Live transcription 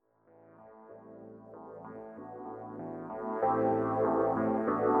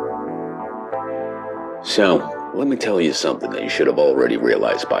So, let me tell you something that you should have already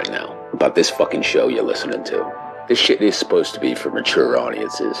realized by now about this fucking show you're listening to. This shit is supposed to be for mature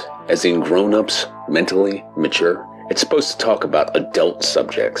audiences, as in grown-ups, mentally mature. It's supposed to talk about adult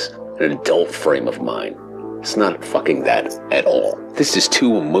subjects, an adult frame of mind. It's not fucking that at all. This is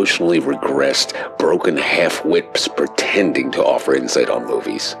two emotionally regressed, broken half-wits pretending to offer insight on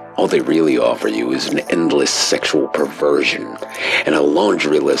movies. All they really offer you is an endless sexual perversion and a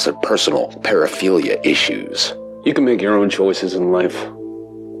laundry list of personal paraphilia issues. You can make your own choices in life,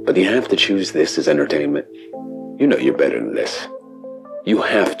 but you have to choose this as entertainment. You know you're better than this. You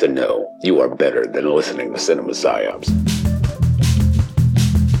have to know you are better than listening to Cinema Psyops.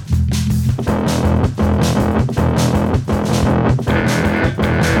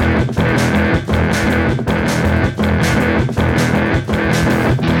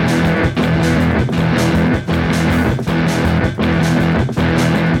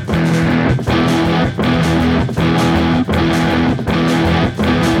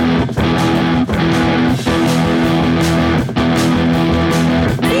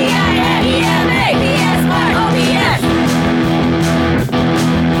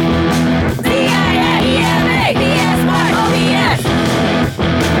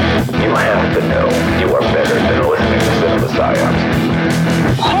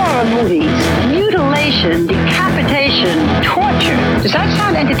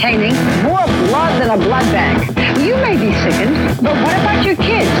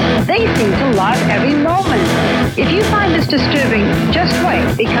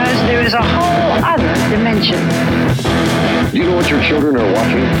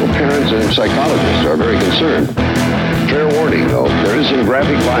 Psychologists are very concerned. Fair warning, though, there is some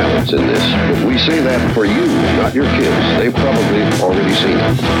graphic violence in this, but we say that for you, not your kids. They've probably already seen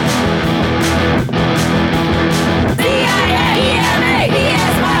it.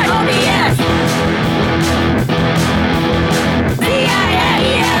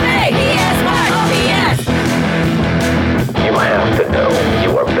 You have to know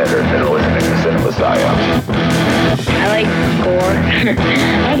you are better than listening to Cinema Psyops. I like gore.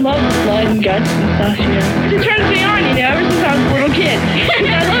 I love blood and guts and stuff, you know. It turns me on, you know, ever since I was a little kid.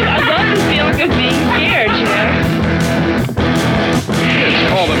 I love the feeling of being scared, you know. Kids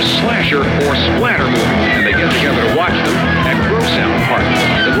call them slasher or splatter movies, and they get together to watch them at Gross Out Parties.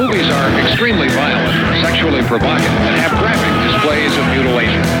 The movies are extremely violent, sexually provocative, and have graphic displays of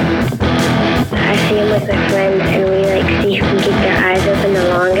mutilation. I see them with my friends, and we see who can keep their eyes open the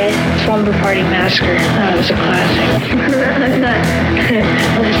longest. Slumber Party Massacre. That was a classic.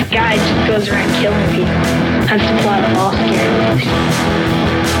 This guy just goes around killing people. That's the plot of all scary movies.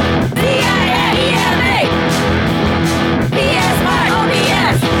 C-I-A-E-M-A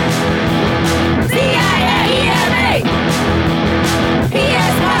P-S-Y-O-B-S C-I-A-E-M-A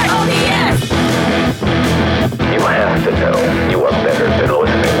P-S-Y-O-B-S You have to know you are better than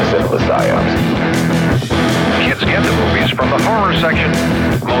listening to Cinema Psyops. Kids get the movies from the horror section.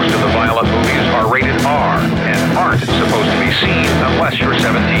 Most of the violent movies are rated R and aren't supposed to be seen unless you're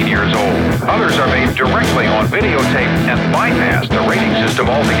 17 years old. Others are made directly on videotape and bypass the rating system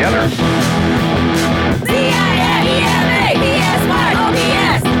altogether. C-I-A-E-M-A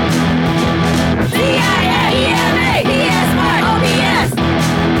P-S-Y-O-B-S C-I-A-E-M-A P-S-Y-O-B-S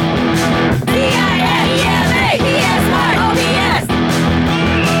C-I-A-E-M-A P-S-Y-O-B-S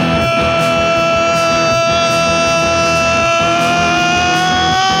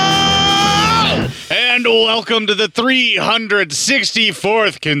And welcome to the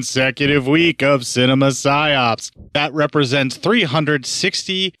 364th consecutive week of Cinema Psyops. That represents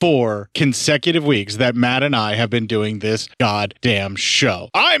 364 consecutive weeks that Matt and I have been doing this goddamn show.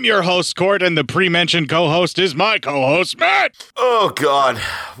 I'm your host, Court, and the pre-mentioned co-host is my co-host, Matt! Oh, God.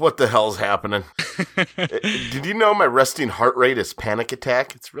 What the hell's happening? Did you know my resting heart rate is panic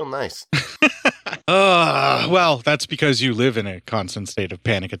attack? It's real nice. Well, that's because you live in a constant state of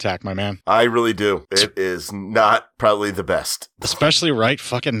panic attack, my man. I really do. It is not probably the best. Especially right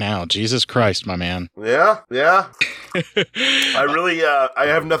fucking now. Jesus Christ, my man. Yeah. I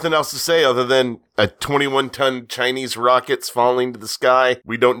have nothing else to say other than a 21-ton Chinese rocket's falling to the sky.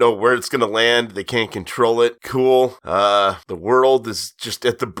 We don't know where it's going to land. They can't control it. Cool. The world is just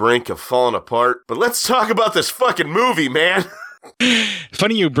at the brink of falling apart. But let's talk about this fucking movie, man.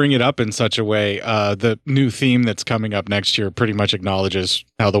 Funny you bring it up in such a way. The new theme that's coming up next year pretty much acknowledges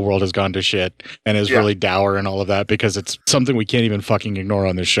how the world has gone to shit and is really dour and all of that, because it's something we can't even fucking ignore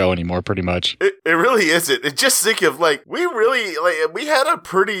on this show anymore, pretty much. It really isn't. It just think of we had a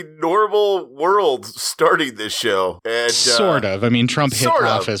pretty normal world starting this show. And sort of. I mean, Trump hit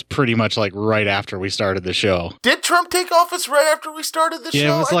office pretty much like right after we started the show. Did Trump take office right after we started the show?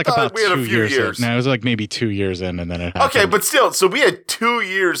 Yeah, it was like about we had 2 a few years. No, it was like maybe 2 years in, and then it happened. Okay, but still, so we had 2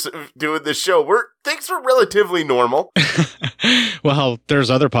 years of doing this show. Things were relatively normal. Well, there's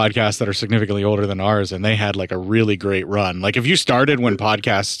other podcasts that are significantly older than ours, and they had like a really great run. Like if you started when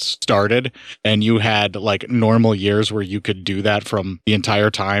podcasts started and you had like normal years where you could do that from the entire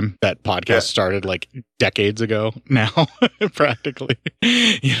time that podcast started, like decades ago now, practically,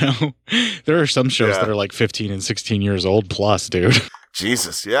 you know, there are some shows that are like 15 and 16 years old plus, dude.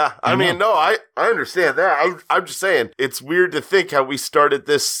 Jesus, yeah. I mean, no, I understand that. I'm just saying, it's weird to think how we started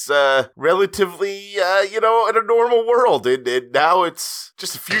this relatively, in a normal world. And now it's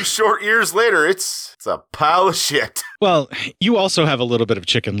just a few short years later, it's a pile of shit. Well, you also have a little bit of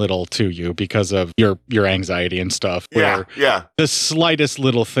Chicken Little to you because of your anxiety and stuff. Where the slightest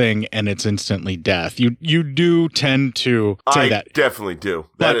little thing and it's instantly death. You do tend to say that. I definitely do.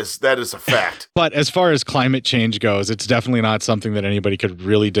 That is a fact. But as far as climate change goes, it's definitely not something that anybody could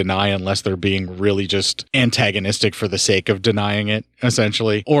really deny unless they're being really just antagonistic for the sake of denying it,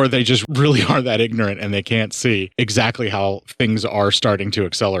 essentially. Or they just really are that ignorant and they can't see exactly how things are starting to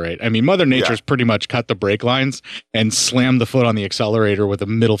accelerate. I mean, Mother Nature's pretty much cut the brake lines and slammed the foot on the accelerator with a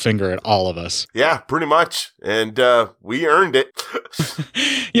middle finger at all of us. Yeah, pretty much. And we earned it.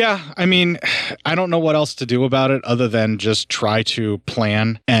 Yeah, I mean, I don't know what else to do about it other than just try to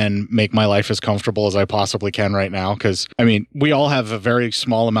plan and make my life as comfortable as I possibly can right now. Because, I mean, we all have a very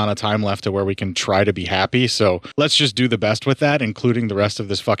small amount of time left to where we can try to be happy. So let's just do the best with that, including the rest of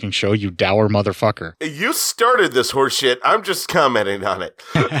this fucking show, you dour motherfucker. You started this horse shit. I'm just commenting on it.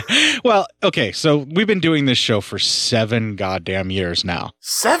 Well, okay, so we've been doing this show for 7 goddamn years now.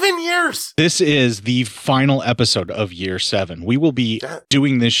 7 years? This is the final episode of year 7. We will be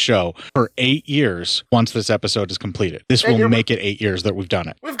doing this show for 8 years once this episode is completed. This will make it 8 years that we've done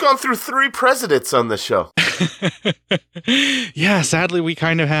it. We've gone through 3 presidents on this show. Yeah, sadly, we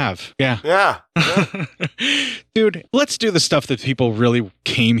kind of have. Yeah. Dude, let's do the stuff that people really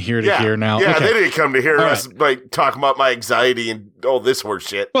came here to hear now. Yeah, they didn't come to hear us talk about my anxiety and all this horse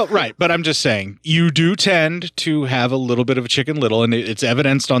shit. Well, right, but I'm just saying, you do tend to have a little bit of a Chicken Little, and it's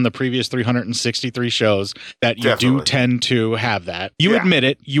evidenced on the previous 363 shows that you do tend to have that. You admit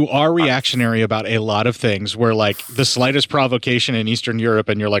it, you are reactionary about a lot of things where, like, the slightest provocation in Eastern Europe,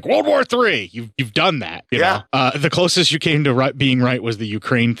 and you're like, World War III! You've done that, you know? The closest you came to being right was the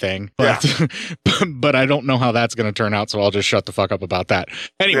Ukraine thing, but, but I don't know how that's going to turn out, so I'll just shut the fuck up about that.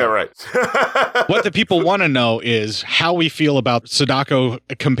 Anyway, what the people want to know is how we feel about Sadako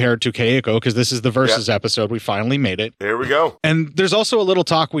compared to Keiko, because this is the Versus episode. We finally made it. There we go. And there's also a little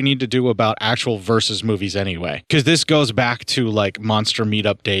talk we need to do about actual Versus movies anyway, because this goes back to like Monster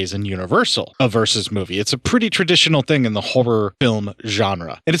Meetup days in Universal, a Versus movie. It's a pretty traditional thing in the horror film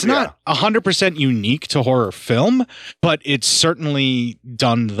genre. And it's not 100% unique to horror film, but it's certainly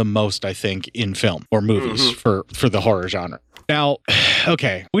done the most, I think, in film or movies for the horror genre. Now,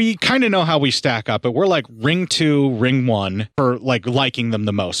 okay, we kind of know how we stack up, but we're like Ring 2, Ring 1 for like liking them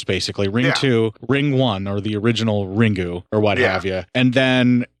the most, basically. Ring 2, Ring 1, or the original Ringu, or what have you. And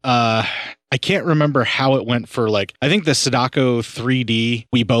then, I can't remember how it went for like, I think the Sadako 3D,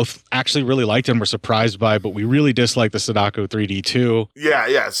 we both actually really liked and were surprised by, but we really disliked the Sadako 3D 2.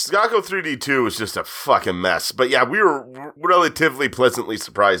 Yeah. Sadako 3D 2 was just a fucking mess. But yeah, we were relatively pleasantly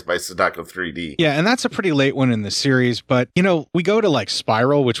surprised by Sadako 3D. Yeah, and that's a pretty late one in the series. But, you know, we go to like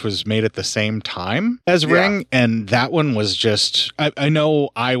Spiral, which was made at the same time as Ring, and that one was just, I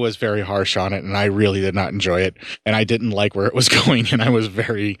know I was very harsh on it, and I really did not enjoy it, and I didn't like where it was going, and I was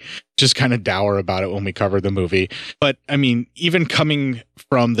very just kind of dour about it when we covered the movie. But I mean, even coming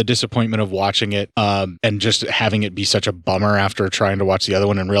from the disappointment of watching it and just having it be such a bummer after trying to watch the other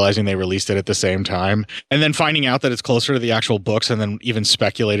one and realizing they released it at the same time, and then finding out that it's closer to the actual books, and then even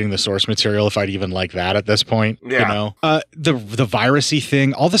speculating the source material if I'd even like that at this point. You know, the virusy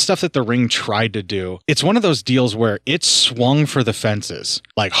thing, all the stuff that The Ring tried to do, it's one of those deals where it swung for the fences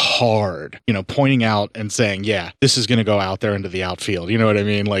like hard, you know, pointing out and saying, yeah, this is going to go out there into the outfield. You know what I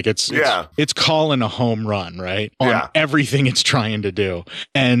mean? Like it's calling a home run, right? On everything it's trying to do.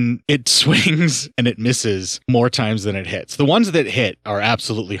 and it swings and it misses more times than it hits. The ones that hit are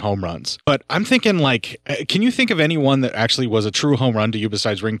absolutely home runs. But I'm thinking, like, can you think of any one that actually was a true home run to you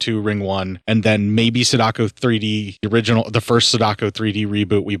besides Ring 2, Ring 1, and then maybe Sadako 3D, the first Sadako 3D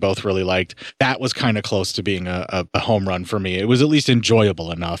reboot we both really liked? That was kind of close to being a home run for me. It was at least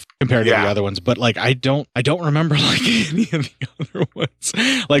enjoyable enough compared to the other ones. But like, I don't remember like any of the other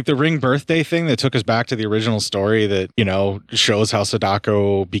ones. Like the Ring birthday thing that took us back to the original story that, you know, shows how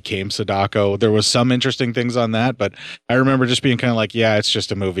Sadako became Sadako. There was some interesting things on that, but I remember just being kind of like, yeah, it's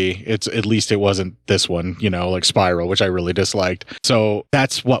just a movie. It's at least it wasn't this one, you know, like Spiral, which I really disliked. So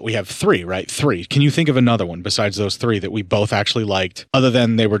that's what we have 3, right? 3. Can you think of another one besides those 3 that we both actually liked, other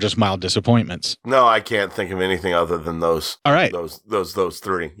than they were just mild disappointments? No, I can't think of anything other than those. All right. Those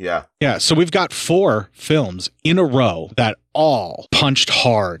 3. Yeah. Yeah. So we've got 4 films in a row that all punched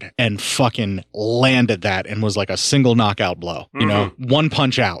hard and fucking landed that and was like a single knockout blow, you know, one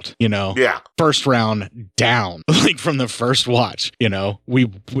punch out, you know, first round down, like from the first watch, you know,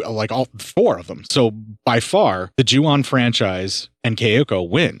 we like all 4 of them. So by far the Ju-on franchise and Keiko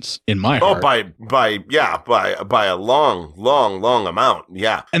wins in my heart. Oh, by a long amount.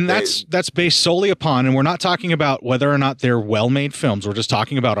 Yeah. And that's based solely upon, and we're not talking about whether or not they're well-made films. We're just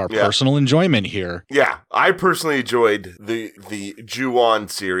talking about our personal enjoyment here. Yeah. I personally enjoyed the Ju-on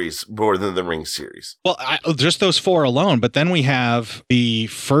series more than the Ring series. Well, just those 4 alone, but then we have the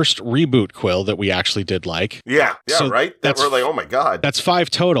first reboot Quill that we actually did like. Yeah, So right? We're like, oh my God. That's 5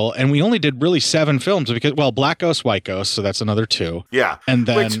 total, and we only did really 7 films because, well, Black Ghost, White Ghost, so that's another 2. Yeah. And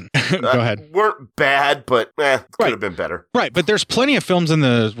then, go ahead. Weren't bad, but could have been better. Right, but there's plenty of films in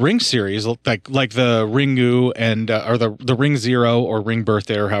the Ring series, like the Ringu and or the Ring Zero or Ring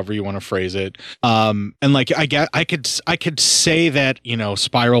Birthday or however you want to phrase it. And like I could say that, you know,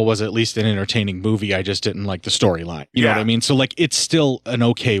 Spiral was at least an entertaining movie. I just didn't like the storyline. You know what I mean? So like it's still an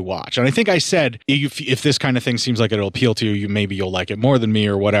okay watch. And I think I said if this kind of thing seems like it'll appeal to you, maybe you'll like it more than me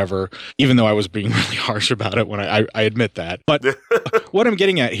or whatever. Even though I was being really harsh about it when I admit that. But what I'm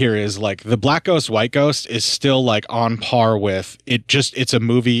getting at here is like the Black Ghost, White Ghost is still like on par with it. It's a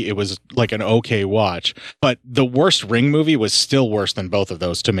movie. It was like an okay watch, but the worst Ring movie was still worse than both of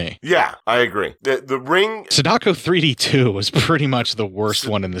those to me. Yeah, I agree. The Ring Sadako 3D 2 was pretty much the worst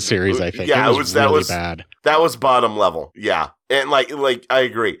one in the series, I think. Yeah, it was really bad. That was bottom level. Yeah. And like I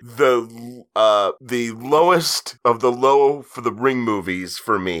agree. The lowest of the low for the Ring movies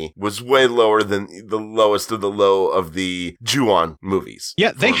for me was way lower than the lowest of the low of the Ju-on movies.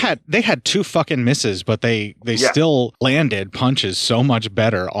 Yeah, they had 2 fucking misses, but they still landed punches so much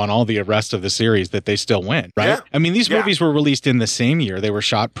better on all the rest of the series that they still win, right? Yeah. I mean, these movies were released in the same year. They were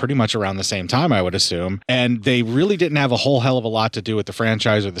shot pretty much around the same time, I would assume, and they really didn't have a whole hell of a lot to do with the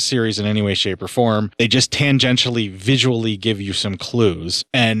franchise or the series in any way, shape, or form. They just tangentially, visually give you some clues.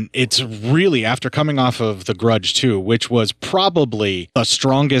 And it's really, after coming off of The Grudge 2, which was probably the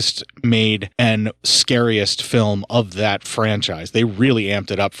strongest made and scariest film of that franchise. They really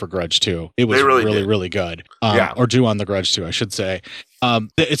amped it up for Grudge 2. It was really good. Or Ju-on The Grudge 2, I should say.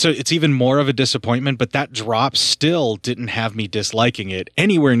 It's even more of a disappointment, but that drop still didn't have me disliking it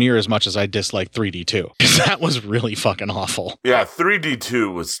anywhere near as much as I disliked 3D2, because that was really fucking awful. Yeah,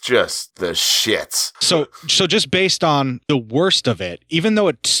 3D2 was just the shits. So just based on the worst of it, even though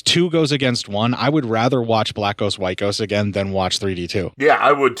it's 2 goes against 1, I would rather watch Black Ghost, White Ghost again than watch 3D2. Yeah,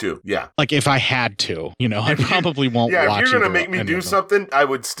 I would too. Yeah. Like if I had to, you know, I probably won't watch it. Yeah, if you're going to make me do something, I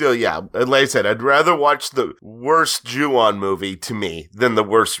would still, like I said, I'd rather watch the worst Ju-on movie to me than the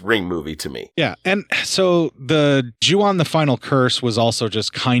worst Ring movie to me. Yeah, and so the Ju-on The Final Curse was also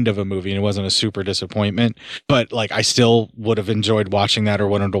just kind of a movie, and it wasn't a super disappointment, but like I still would have enjoyed watching that or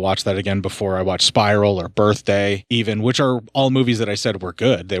wanted to watch that again before I watched Spiral or Birthday even, which are all movies that I said were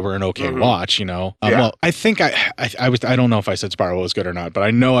good. They were an okay watch, you know. Well, I think I don't know if I said Spiral was good or not, but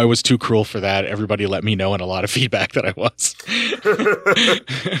I know I was too cruel for that. Everybody let me know in a lot of feedback that I was.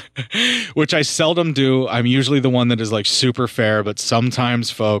 Which I seldom do. I'm usually the one that is like super fair, but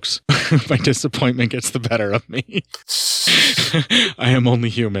sometimes, folks, my disappointment gets the better of me. I am only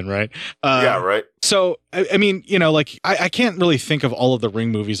human, right? Yeah, right. So, I mean, you know, like, I can't really think of all of the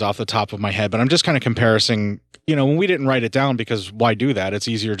Ring movies off the top of my head, but I'm just kind of comparing, you know, when we didn't write it down, because why do that? It's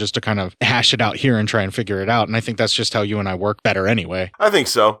easier just to kind of hash it out here and try and figure it out. And I think that's just how you and I work better anyway. I think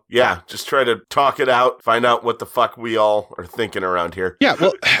so. Yeah. Just try to talk it out, find out what the fuck we all are thinking around here. Yeah.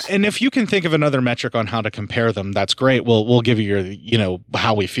 Well, and if you can think of another metric on how to compare them, that's great. We'll give you your, you know,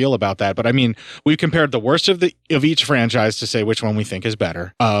 how we feel about that. But I mean, we compared the worst of each franchise to say which one we think is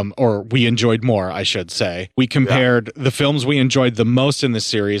better, or we enjoyed more. I should say. We compared the films we enjoyed the most in the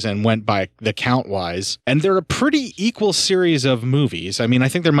series and went by the count wise. And they're a pretty equal series of movies. I mean, I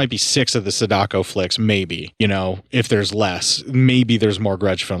think there might be 6 of the Sadako flicks, maybe, you know, if there's less. Maybe there's more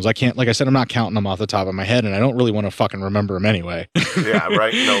Grudge films. I can't, like I said, I'm not counting them off the top of my head, and I don't really want to fucking remember them anyway. Yeah,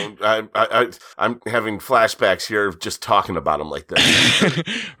 right. No, I'm having flashbacks here of just talking about them like this.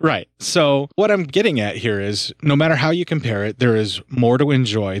 Right. So what I'm getting at here is no matter how you compare it, there is more to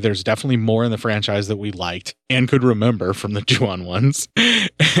enjoy. There's definitely more in the franchise that we liked and could remember from the Ju-on ones.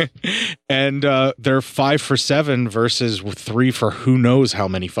 And they're 5 for 7 versus 3 for who knows how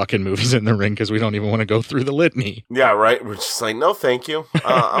many fucking movies in the ring, because we don't even want to go through the litany. Yeah, right. We're just like, no, thank you.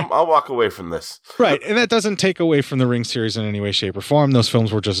 I'll walk away from this. Right. And that doesn't take away from the Ring series in any way, shape, or form. Those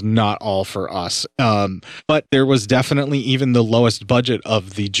films were just not all for us. But there was definitely, even the lowest budget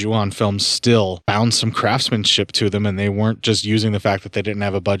of the Ju-on films still found some craftsmanship to them, and they weren't just using the fact that they didn't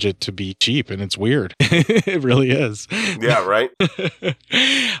have a budget to be cheap. And it's weird. It really is. Yeah, right.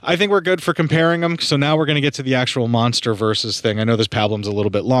 I think we're good for comparing them. So now we're going to get to the actual monster versus thing. I know this pablum's a little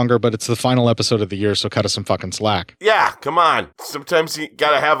bit longer, but it's the final episode of the year, so cut us some fucking slack. Yeah, come on. Sometimes you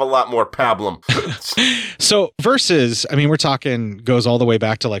gotta have a lot more pablum. So versus, I mean, we're talking, goes all the way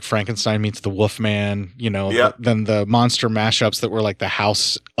back to like Frankenstein meets the Wolfman, you know, then the monster mashups that were like the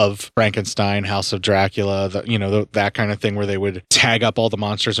House of Frankenstein, House of Dracula, that kind of thing where they would tag up all the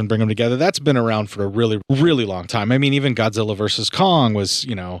monsters and bring them together. That's been around for a really, really long time. I mean, even Godzilla versus Kong was,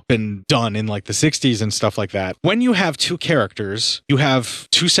 been done in like the 60s and stuff like that. When you have 2 characters, you have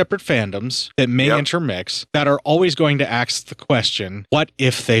 2 separate fandoms that may intermix that are always going to ask the question, what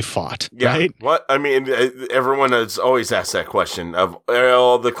if they fought? Yeah. Right? What? I mean, everyone has always asked that question of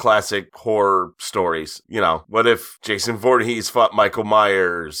all the classic horror stories. What if Jason Voorhees fought Michael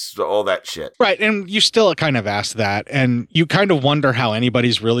Myers? All that shit. Right. And you still kind of ask that. And you kind of wonder how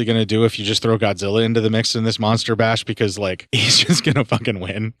anybody's really going to do if you just throw Godzilla into the mix in this monster bash, because like he's just going to fucking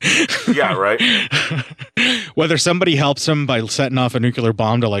win. Yeah, right. Whether somebody helps him by setting off a nuclear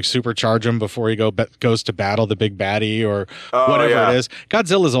bomb to like supercharge him before he goes to battle the big baddie or whatever it is,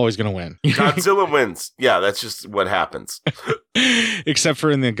 Godzilla's always going to win. Godzilla wins. Yeah, that's just what happens. Except for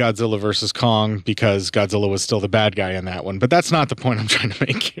in the Godzilla versus Kong, because Godzilla was still the bad guy in that one. But that's not the point I'm trying to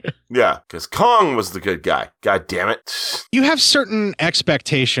make here. Yeah, because Kong was the good guy. God damn it. You have certain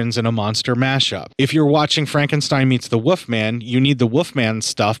expectations in a monster mashup. If you're watching Frankenstein meets the Wolfman, you need the Wolfman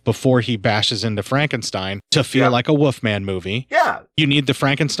stuff before he bashes into Frankenstein to feel like a Wolfman movie. Yeah. You need the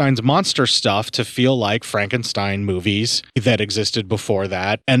Frankenstein's monster stuff to feel like Frankenstein movies that existed before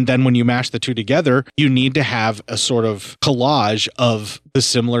that. And then when you mash the 2 together, you need to have a sort of collage of the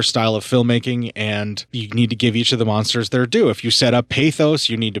similar style of filmmaking, and you need to give each of the monsters their due. If you set up pathos,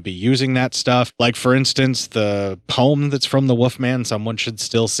 you need to be using that stuff. Like, for instance, the poem that's from the Wolfman, someone should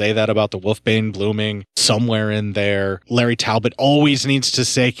still say that about the Wolfbane blooming somewhere in there. Larry Talbot always needs to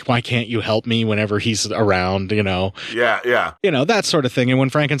say, why can't you help me, whenever he's around, Yeah. That sort of thing. And when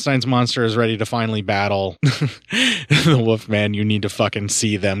Frankenstein's monster is ready to finally battle the Wolfman, you need to fucking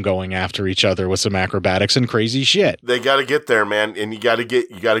see them going after each other with some acrobatics and crazy shit. They got to get there, man. And you got to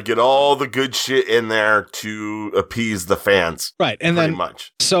get all the good shit in there to appease the fans. Right. And pretty then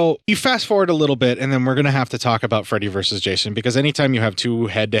much. So you fast forward a little bit, and then we're going to have to talk about Freddy versus Jason, because anytime you have 2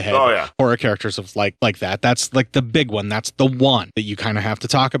 head-to-head horror characters of like that, that's like the big one. That's the one that you kind of have to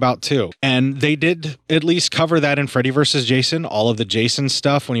talk about too. And they did at least cover that in Freddy versus Jason. All of the Jason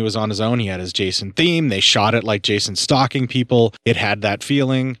stuff, when he was on his own, he had his Jason theme. They shot it like Jason stalking people. It had that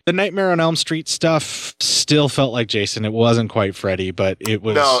feeling. The Nightmare on Elm Street stuff still felt like Jason. It wasn't quite Freddy, but it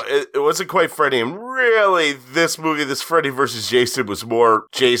was... No, it wasn't quite Freddy. And really, this movie, this Freddy versus Jason, was more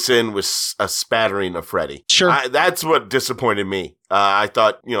Jason with a spattering of Freddy. Sure. That's what disappointed me. I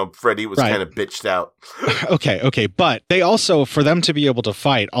thought, Freddy was kind of bitched out. Okay. But they also, for them to be able to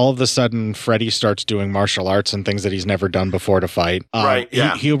fight, all of a sudden, Freddy starts doing martial arts and things that he's never done before to fight. Right,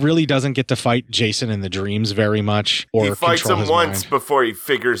 yeah. He really doesn't get to fight Jason in the dreams very much. Or he fights him once mind. Before he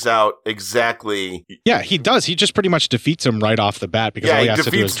figures out exactly. Yeah, he does. He just pretty much defeats him right off the bat, because all he has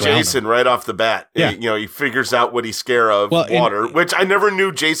to do is drown Jason him. right off the bat. Yeah. He figures out what he's scared of, water, which I never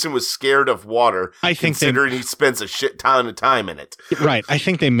knew Jason was scared of water, considering he spends a shit ton of time in it. Right. I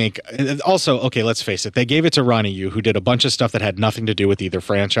think they make... Also, okay, let's face it. They gave it to Ronnie Yu, who did a bunch of stuff that had nothing to do with either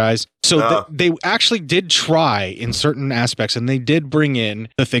franchise. So they actually did try in certain aspects, and they did bring in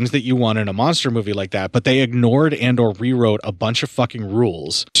the things that you want in a monster movie like that, but they ignored and or rewrote a bunch of fucking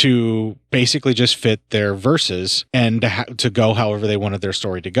rules to basically just fit their verses and to go however they wanted their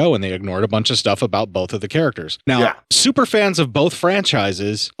story to go, and they ignored a bunch of stuff about both of the characters. Now, super fans of both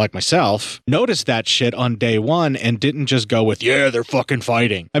franchises, like myself, noticed that shit on day one and didn't just go with, yeah, they're fucking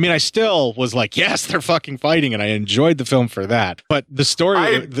fighting. I mean, I still was like, yes, they're fucking fighting, and I enjoyed the film for that. But the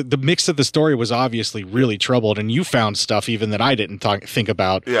story, the mix of the story was obviously really troubled, and you found stuff even that I didn't think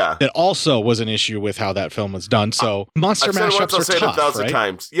about that also was an issue with how that film was done. So monster mashups are tough, I'll say it 1,000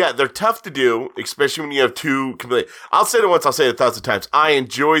 times. Yeah, they're tough to do, especially when you have two completely. I'll say it once, I'll say it 1,000 times. I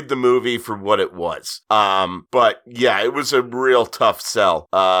enjoyed the movie for what it was. But yeah, it was a real tough sell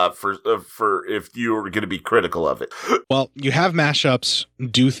for if you were going to be critical of it. Well, you have mashups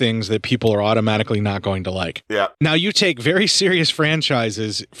do things that people are automatically not going to like. Yeah. Now you take very serious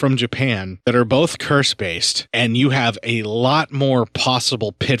franchises from Japan that are both curse-based, and you have a lot more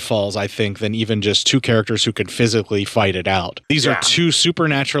possible pitfalls, I think, than even just two characters who could physically fight it out. These are two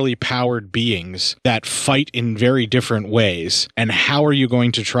supernaturally powered beings that fight in very different ways. And how are you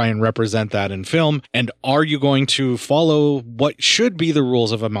going to try and represent that in film? And are you going to follow what should be the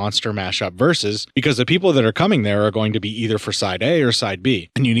rules of a monster mashup versus? Because the people that are coming there are going to be either for side A or side B.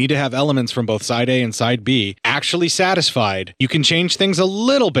 And you need to have elements from both side A and side B actually satisfied. You can change things a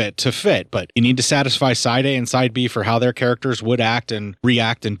little bit to fit, but you need to satisfy side A and side B for how their characters would act and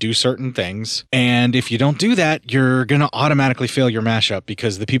react and do certain things. And if you don't do that, you're going to automatically fail your mashup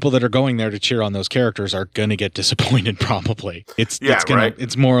because the people that are going there to cheer on those characters are going to get disappointed probably.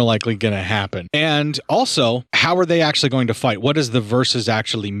 It's more likely going to happen. And also, how are they actually going to fight? What does the versus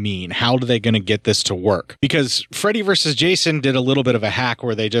actually mean? How are they going to get this to work? Because Freddy versus Jason did a little bit of a hack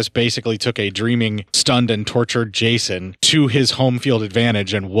where they just basically took a dreaming, stunned, and tortured Jason to his home field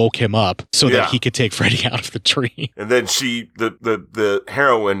advantage and woke him up so that he could take Freddy out of the tree. And then the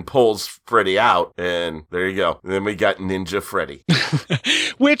heroine pulls Freddy out, and there you go. And then we got Ninja Freddy.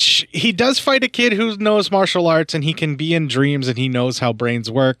 Which, he does fight a kid who knows martial arts, and he can be in dreams, and he knows how brains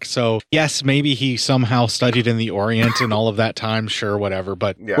work. So, yes, maybe he somehow studied in the Orient and all of that time. Sure, whatever.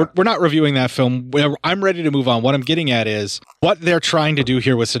 But we're not reviewing that film. I'm ready to move on. What I'm getting at is what they're trying to do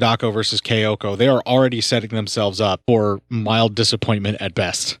here with Sadako versus Kyoko. They are already setting themselves up for mild disappointment at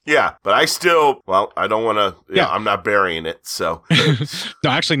best. Yeah, but I don't want to, I'm not burying it, so. No,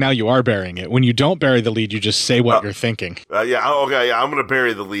 actually, now you are burying it. When you don't bury the lead, you just say what you're thinking. I'm going to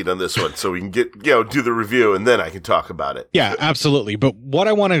bury the lead on this one so we can do the review, and then I can talk about it. Yeah, absolutely. But what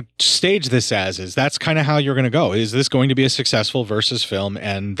I want to stage this as is that's kind of how you're going to go. Is this going to be a successful versus film?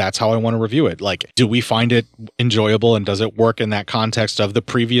 And that's how I want to review it. Like, do we find it enjoyable, and does it work in that context of the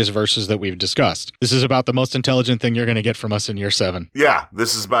previous verses that we've discussed? This is about the most intelligent thing you're going to get from us in year 7. Yeah,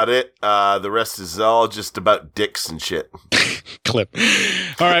 this is about it. The rest is all just about dicks and shit. Clip.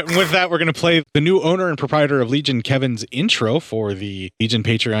 All right, and with that, we're going to play the new owner and proprietor of Legion, Kevin's intro for the Legion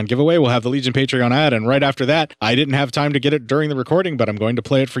Patreon giveaway. We'll have the Legion Patreon ad, and right after that, I didn't have time to get it during the recording, but I'm going to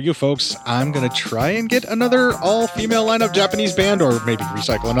play it for you folks. I'm going to try and get another all-female lineup Japanese band, or maybe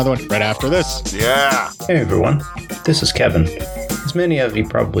recycle another one right after this. Yeah. Hey everyone, this is Kevin. As many of you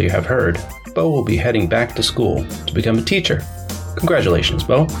probably have heard, Bo will be heading back to school to become a teacher. Congratulations,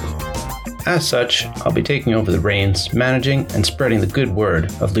 Bo. As such, I'll be taking over the reins, managing and spreading the good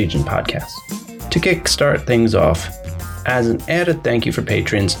word of Legion Podcasts. To kickstart things off, as an added thank you for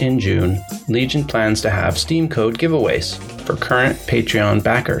patrons in June, Legion plans to have Steam code giveaways for current Patreon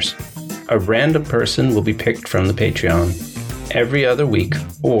backers. A random person will be picked from the Patreon every other week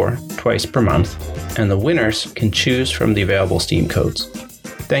or twice per month, and the winners can choose from the available Steam codes.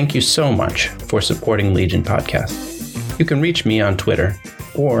 Thank you so much for supporting Legion Podcast. You can reach me on Twitter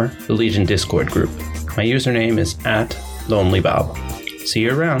or the Legion Discord group. My username is @LonelyBob. See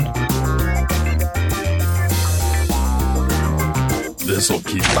you around. This'll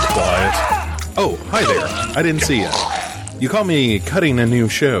keep you quiet. Oh, hi there. I didn't see you. You call me cutting a new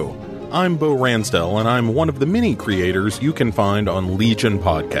show. I'm Bo Ransdell, and I'm one of the many creators you can find on Legion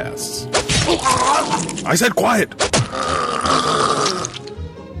Podcasts. I said quiet!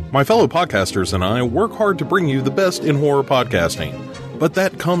 My fellow podcasters and I work hard to bring you the best in horror podcasting, but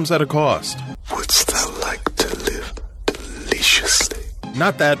that comes at a cost. Wouldst thou like to live deliciously?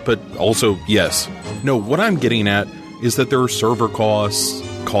 Not that, but also yes. No, what I'm getting at is that there are server costs,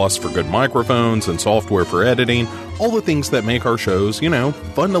 costs for good microphones and software for editing, all the things that make our shows,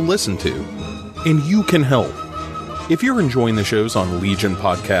 fun to listen to. And you can help. If you're enjoying the shows on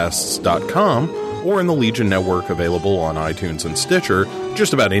LegionPodcasts.com or in the Legion Network available on iTunes and Stitcher,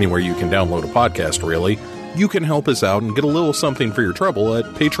 just about anywhere you can download a podcast, really, you can help us out and get a little something for your trouble at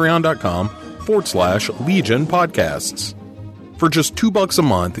patreon.com/Legion Podcasts. For just $2 a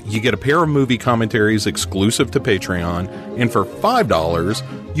month, you get a pair of movie commentaries exclusive to Patreon, and for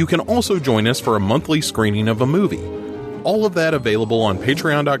 $5, you can also join us for a monthly screening of a movie. All of that available on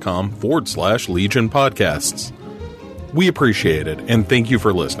patreon.com/Legion Podcasts. We appreciate it, and thank you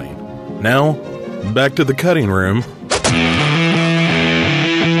for listening. Now, back to the cutting room.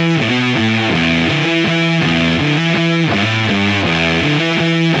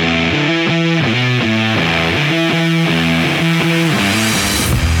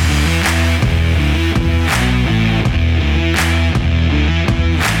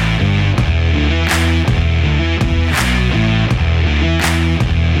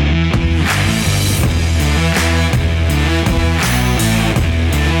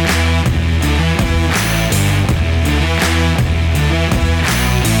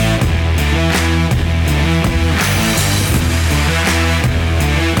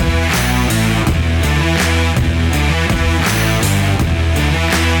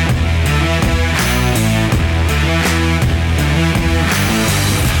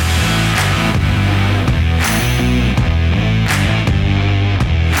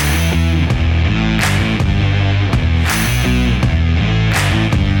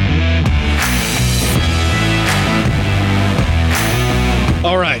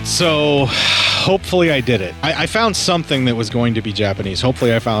 So hopefully I did it. I found something that was going to be Japanese.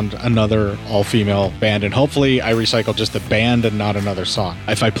 Hopefully I found another all-female band, and hopefully I recycled just the band and not another song.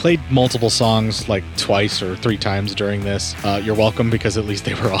 If I played multiple songs like twice or 3 times during this, you're welcome, because at least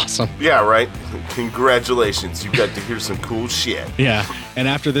they were awesome. Yeah, right. Congratulations. You got to hear some cool shit. Yeah. And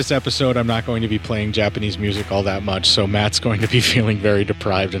after this episode, I'm not going to be playing Japanese music all that much, so Matt's going to be feeling very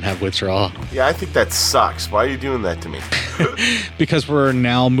deprived and have withdrawal. Yeah, I think that sucks. Why are you doing that to me? Because we're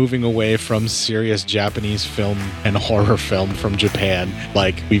now moving away from serious Japanese film and horror film from Japan,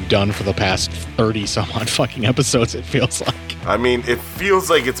 like we've done for the past 30 some odd fucking episodes, it feels like. I mean, it feels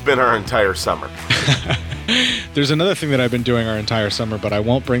like it's been our entire summer. There's another thing that I've been doing our entire summer, but I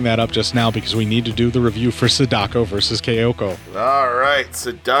won't bring that up just now because we need to do the review for Sadako versus Kyoko. All right,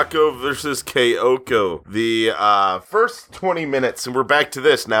 Sadako versus Kyoko. The first 20 minutes, and we're back to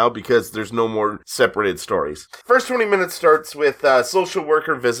this now because there's no more separated stories. First 20 minutes starts with social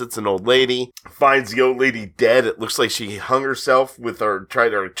worker visits an old lady, finds the old lady dead. It looks like she hung herself tried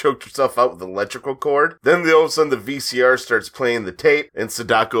to choke herself out with an electrical cord. Then all of a sudden the VCR starts playing the tape, and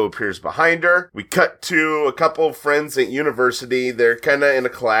Sadako appears behind her. We cut to a couple of friends at university. They're kind of in a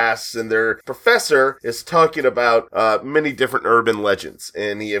class, and their professor is talking about many different urban legends.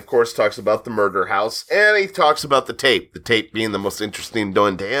 And he, of course, talks about the murder house, and he talks about the tape being the most interesting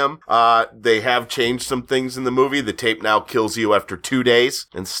known to him. They have changed some things in the movie. The tape now kills you after 2 days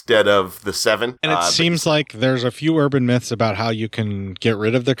instead of the 7. And it seems like there's a few urban myths about how you can get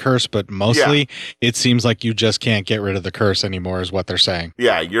rid of the curse, but mostly it seems like you just can't get rid of the curse anymore is what they're saying.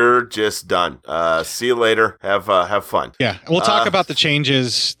 Yeah, you're just done. See you later. Have fun. Yeah, we'll talk about the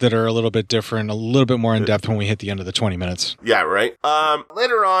changes that are a little bit different, a little bit more in depth when we hit the end of the 20 minutes. Yeah, right.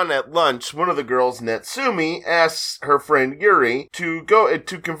 Later on at lunch, one of the girls, Natsumi, asks her friend Yuri to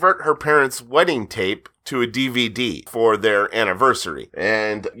convert her parents' wedding tape to a DVD for their anniversary.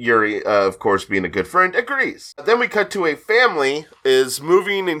 And Yuri, of course, being a good friend, agrees. Then we cut to a family is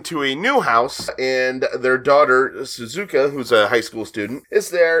moving into a new house, and their daughter, Suzuka, who's a high school student, is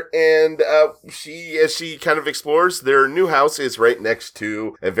there, and as she kind of explores, their new house is right next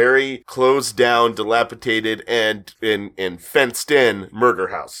to a very closed down, dilapidated, and fenced in murder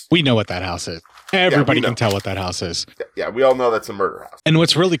house. We know what that house is. Everybody can tell what that house is. Yeah, we all know that's a murder house. And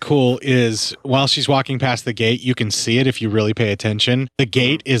what's really cool is while she's walking past the gate, you can see it if you really pay attention. The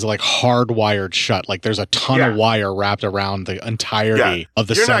gate is like hardwired shut. Like there's a ton of wire wrapped around the entirety of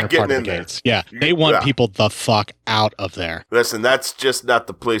the center part of the gates. Yeah, they want people the fuck out of there. Listen, that's just not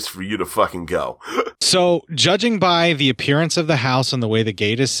the place for you to fucking go. So, judging by the appearance of the house and the way the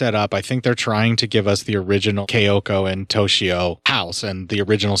gate is set up, I think they're trying to give us the original Kyoko and Toshio house and the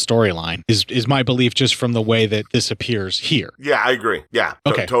original storyline is my belief just from the way that this appears here. Yeah, I agree. Yeah,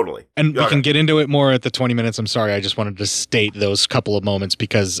 okay. Totally. And we can get into it more at the 20 minutes. I'm sorry. I just wanted to state those couple of moments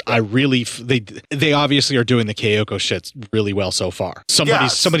because I really, they obviously are doing the Kyoko shit really well so far.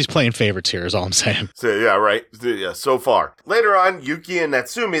 Somebody's playing favorites here is all I'm saying. So, yeah, right. Yeah, so far. Later on, Yuki and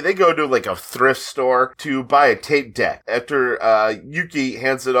Natsumi, they go to like a thrift store to buy a tape deck. After Yuki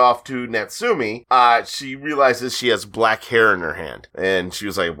hands it off to Natsumi, she realizes she has black hair in her hand. And she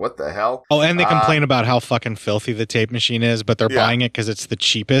was like, what the hell? Oh, and they complain about how fucking filthy the tape machine is, but they're buying it because it's the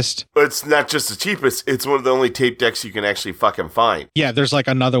cheapest. But it's not just the cheapest. It's one of the only tape decks you can actually fucking find. Yeah, there's like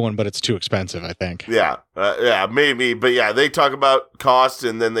another one, but it's too expensive, I think. Yeah. Yeah, maybe. But yeah, they talk about cost,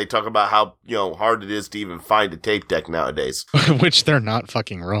 and then they talk about how, hard it is to even find a tape deck nowadays. Which they're not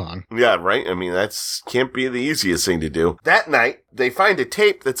fucking wrong. Yeah, right? I mean, can't be the easiest thing to do. That night, they find a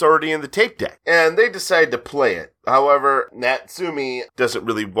tape that's already in the tape deck, and they decide to play it. However, Natsumi doesn't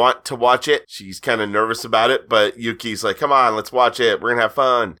really want to watch it. She's kind of nervous about it, but Yuki's like, come on, let's watch it. We're going to have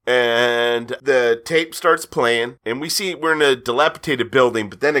fun. And the tape starts playing, and we see we're in a dilapidated building,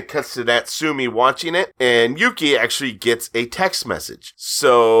 but then it cuts to Natsumi watching it, and Yuki actually gets a text message.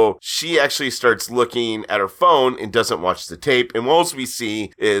 So she actually starts looking at her phone and doesn't watch the tape, and what we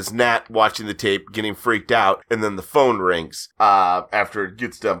see is Nat watching the tape, getting freaked out, and then the phone rings after it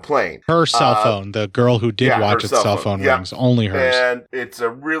gets done playing. Her cell phone, the girl who did watch it. Cell phone rings, only hers. And it's a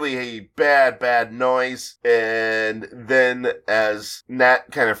really bad noise. And then as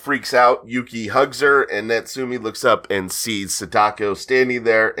Nat kind of freaks out, Yuki hugs her, and Natsumi looks up and sees Sadako standing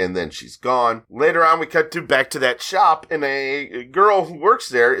there, and then she's gone. Later on, we cut back to that shop, and a girl who works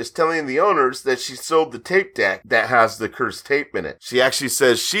there is telling the owners that she sold the tape deck that has the cursed tape in it. She actually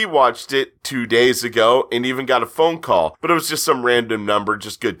says she watched it 2 days ago and even got a phone call, but it was just some random number,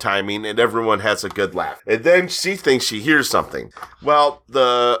 just good timing, and everyone has a good laugh. And then she thinks she hears something. Well,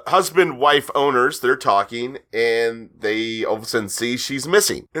 the husband-wife owners, they're talking, and they all of a sudden see she's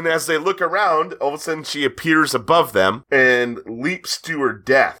missing. And as they look around, all of a sudden she appears above them and leaps to her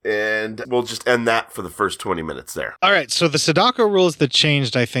death. And we'll just end that for the first 20 minutes there. All right, so the Sadako rules that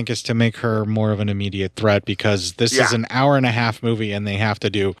changed, I think, is to make her more of an immediate threat, because this is an hour-and-a-half movie, and they have to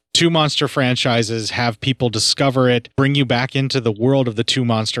do 2 monster franchises, have people discover it, bring you back into the world of the 2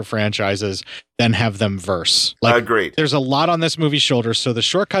 monster franchises, then have them verse. Agreed. There's a lot on this movie's shoulders, so the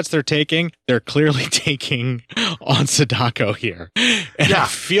shortcuts they're clearly taking on Sadako here. And I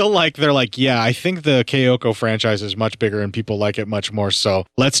feel like they're like, I think the Kayoko franchise is much bigger and people like it much more, so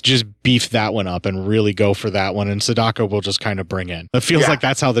let's just beef that one up and really go for that one, and Sadako will just kind of bring in. It feels like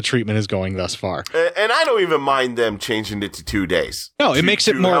that's how the treatment is going thus far. And I don't even mind them changing it to 2 days. No, it makes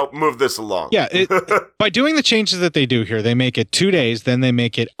it more... help move this along. Yeah, by doing the changes that they do here, they make it 2 days, then they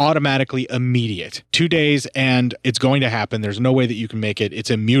make it automatically immediate. 2 days, and it's going to happen. There's no way that you can make it.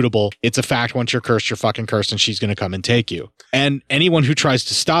 It's immutable. It's a fact. Once you're cursed, you're fucking cursed, and she's going to come and take you. And anyone who tries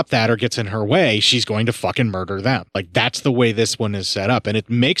to stop that or gets in her way, she's going to fucking murder them. Like, that's the way this one is set up. And it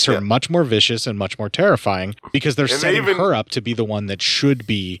makes her much more vicious and much more terrifying, because they're setting her up to be the one that should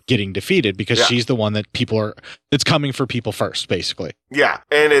be getting defeated, because she's the one that that's coming for people first, basically. Yeah,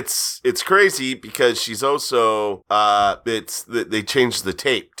 and it's crazy because she's also they changed the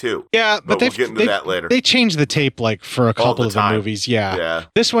tape too. Yeah, but we'll get into that later. They changed the tape like for a couple of the movies. Yeah.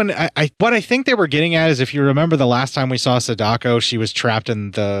 This one, what I think they were getting at is, if you remember the last time we saw Sadako, she was trapped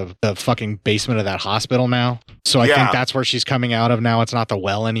in the fucking basement of that hospital now. So I think that's where she's coming out of now. It's not the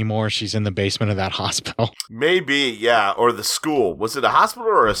well anymore. She's in the basement of that hospital. Maybe, or the school. Was it a hospital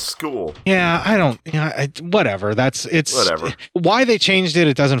or a school? Yeah, I don't. Whatever. Whatever. Why they changed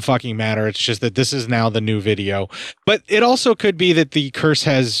it doesn't fucking matter. It's just that this is now the new video. But it also could be that the curse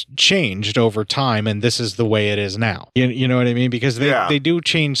has changed over time, and this is the way it is now. You know what I mean? Because they do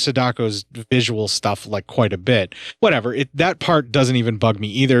change Sadako's visual stuff like quite a bit. Whatever. That part doesn't even bug me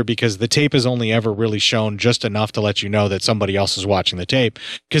either, because the tape is only ever really shown just enough to let you know that somebody else is watching the tape,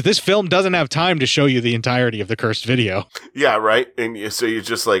 because this film doesn't have time to show you the entirety of the cursed video. Yeah, right. And so you're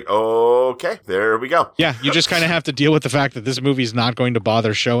just like, okay, there we go. Yeah, you just kind of have to deal with the fact that this movie is not going to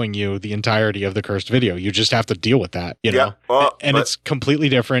bother showing you the entirety of the cursed video. You just have to deal with that, you know? And it's completely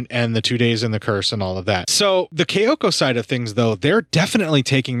different, and the 2 days in the curse and all of that. So the Kayoko side of things, though, they're definitely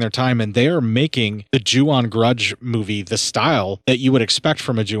taking their time, and they are making the Ju-on Grudge movie the style that you would expect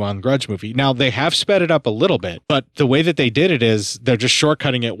from a Ju-on Grudge movie. Now, they have sped it up a little bit, but the way that they did it is they're just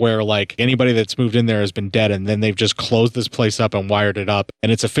shortcutting it, where like anybody that's moved in there has been dead, and then they've just closed this place up and wired it up,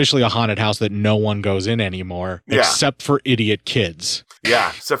 and it's officially a haunted house that no one goes in anymore, except for idiot kids.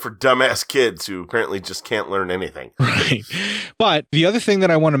 Yeah, except for dumbass kids who apparently just can't learn anything. Right. But the other thing that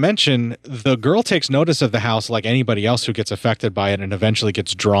I want to mention, the girl takes notice of the house like anybody else who gets affected by it, and eventually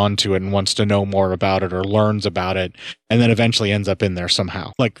gets drawn to it and wants to know more about it or learns about it, and then eventually ends up in there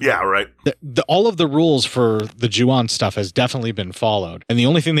somehow. Like, yeah, right. All of the rules for the Ju-on stuff has definitely been followed. And the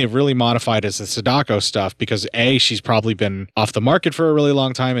only thing they've really modified is the Sadako stuff, because A, she's probably been off the market for a really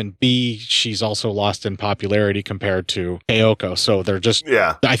long time, and B, she's also lost in popularity compared to Kayoko. So they're just,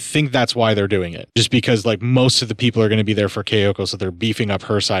 I think that's why they're doing it. Just because like most of the people are going to be there for Kayoko, so they're beefing up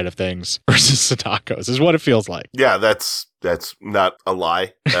her side of things versus Sadako's, is what it feels like. Yeah, that's That's not a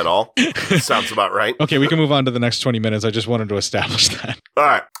lie at all. Sounds about right. Okay, we can move on to the next 20 minutes. I just wanted to establish that. All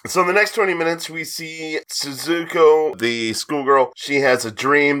right. So in the next 20 minutes, we see Suzuko, the schoolgirl. She has a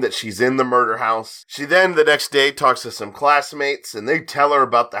dream that she's in the murder house. She then, the next day, talks to some classmates, and they tell her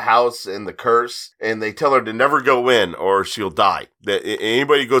about the house and the curse, and they tell her to never go in or she'll die. That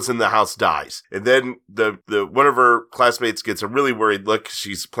anybody who goes in the house dies. And then the one of her classmates gets a really worried look.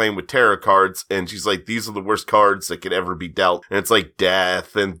 She's playing with tarot cards, and she's like, these are the worst cards that could ever be dealt. And it's like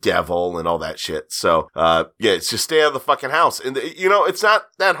death and devil and all that shit. So, yeah, it's just stay out of the fucking house. And, it's not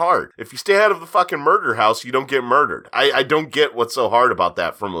that hard. If you stay out of the fucking murder house, you don't get murdered. I don't get what's so hard about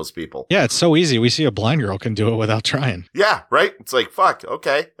that for most people. Yeah, it's so easy. We see a blind girl can do it without trying. Yeah, right? It's like, fuck,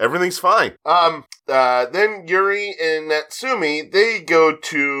 okay, everything's fine. Then Yuri and Natsumi, they go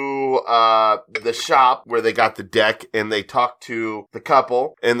to the shop where they got the deck, and they talk to the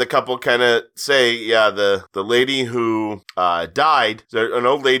couple, and the couple kind of say, yeah, the lady who died, an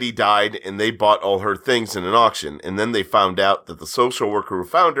old lady died, and they bought all her things in an auction, and then they found out that the social worker who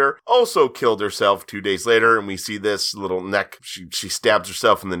found her also killed herself 2 days later, and we see this little neck, she stabs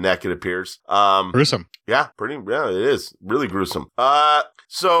herself in the neck, it appears. Gruesome. Yeah, it is really gruesome.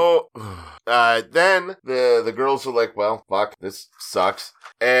 So then the girls are like, well, fuck, this sucks.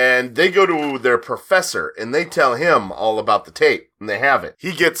 And they go to their professor, and they tell him all about the tape, and they have it.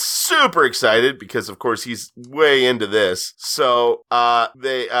 He gets super excited because, of course, he's way into this. So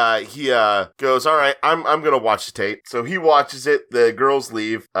he goes, all right, I'm gonna watch the tape. So he watches it. The girls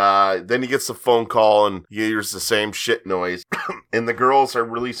leave. Then he gets the phone call, and he hears the same shit noise, and the girls are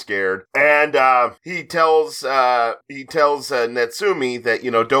really scared. And he tells Natsumi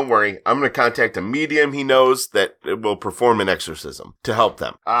that, don't worry, I'm gonna contact a medium he knows that will perform an exorcism to help them.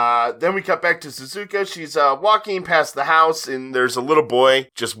 Then we cut back to Suzuka. She's walking past the house, and there's a little boy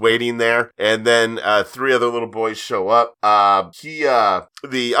just waiting there. And then 3 other little boys show up.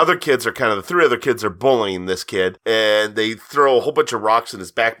 The other kids are the 3 other kids are bullying this kid, and they throw a whole bunch of rocks in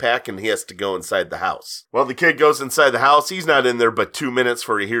his backpack, and he has to go inside the house. Well, the kid goes inside the house. He's not in there but 2 minutes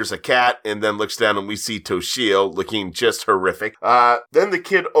before he hears a cat, and then looks down, and we see Toshio looking just horrific. Then the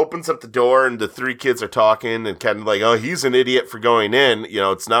kid opens up the door, and the 3 kids are talking, and kind of like, oh, he's an idiot for going in.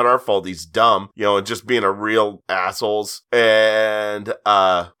 It's not our fault. He's dumb, and just being a real assholes. And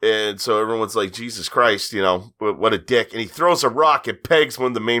so everyone's like, Jesus Christ, what a dick. And he throws a rock and pegs one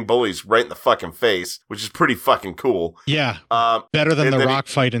of the main bullies right in the fucking face, which is pretty fucking cool. Yeah. Better than the rock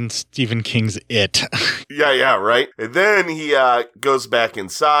fight in Stephen King's It. Yeah, right. And then he goes back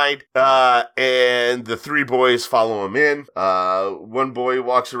inside, and the 3 boys follow him in. One boy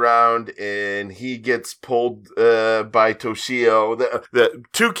walks around, and he gets pulled by Toshio. The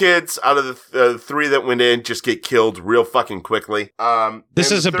 2 kids out of the 3 that went in just get killed real fucking quickly.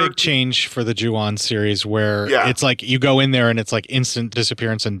 This is a big change for the Ju-On series, where it's like you go in there and it's like instant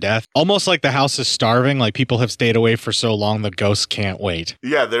disappearance and death. Almost like the house is starving, like people have stayed away for so long the ghosts can't wait.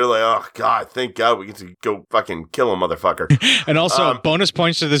 Yeah, they're like, oh God, thank God we get to go fucking kill a motherfucker. And also bonus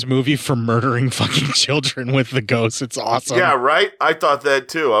points to this movie for murdering fucking children with the ghosts. It's awesome. Yeah, right? I thought that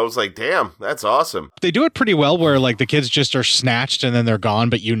too. I was like, damn, that's awesome. They do it pretty well where like the kids just are snatched and then they're gone,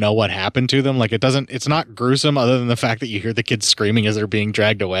 but you know what happened to them. Like it's not gruesome other than the fact that you hear the kids screaming as they're being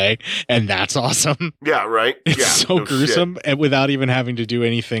dragged away. And that's awesome. Yeah, right? It's so gruesome and without even having to do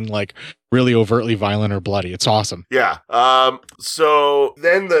anything like really overtly violent or bloody. It's awesome. Yeah. So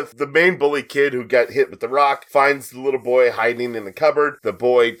then the main bully kid who got hit with the rock finds the little boy hiding in the cupboard. The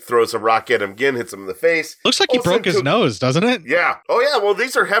boy throws a rock at him again, hits him in the face. Looks like he broke his nose, doesn't it? Yeah. Oh yeah. Well,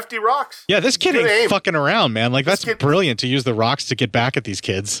 these are hefty rocks. Yeah, this kid ain't fucking around, man. Like that's brilliant to use the rocks to get back at these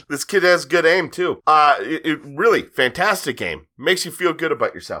kids. This kid has good aim too. It really fantastic aim. Makes you feel good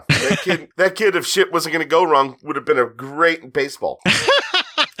about yourself. That kid, if shit wasn't going to go wrong, would have been a great baseball.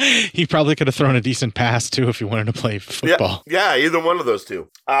 He probably could have thrown a decent pass too if he wanted to play football. Yeah, either one of those two.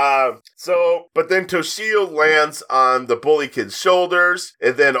 But then Toshio lands on the bully kid's shoulders,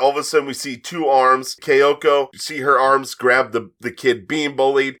 and then all of a sudden we see 2 arms. Kyoko, you see her arms grab the kid being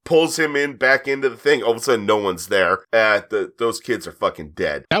bullied, pulls him back into the thing. All of a sudden no one's there. Those kids are fucking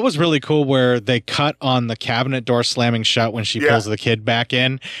dead. That was really cool where they cut on the cabinet door slamming shut when she pulls the kid back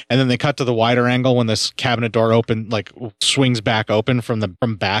in, and then they cut to the wider angle when this cabinet door swings back open from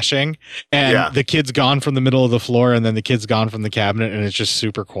bashing, and the kid's gone from the middle of the floor, and then the kid's gone from the cabinet, and it's just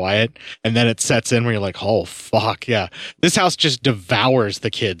super quiet. And then it sets in where you're like, oh fuck yeah, this house just devours the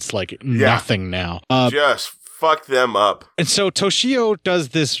kids like nothing now. Just fuck them up. And so Toshio does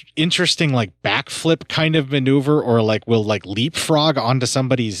this interesting like backflip kind of maneuver, or like will like leapfrog onto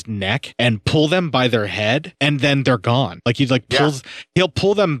somebody's neck and pull them by their head, and then they're gone. Like he'll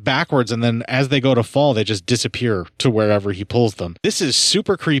pull them backwards, and then as they go to fall, they just disappear to wherever he pulls them. This is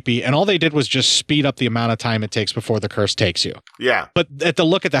super creepy, and all they did was just speed up the amount of time it takes before the curse takes you. Yeah. But at the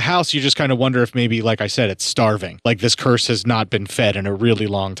look at the house, you just kind of wonder if maybe, like I said, it's starving. Like this curse has not been fed in a really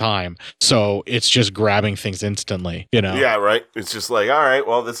long time. So it's just grabbing things instantly, you know? Yeah, right. It's just like, all right,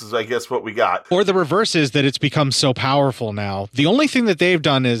 well, this is, I guess, what we got. Or the reverse is that it's become so powerful now. The only thing that they've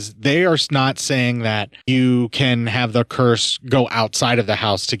done is they are not saying that you can have the curse go outside of the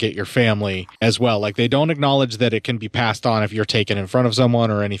house to get your family as well. Like they don't acknowledge that it can be passed on if you're taken in front of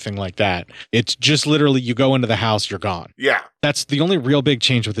someone or anything like that. It's just literally you go into the house, you're gone. Yeah. That's the only real big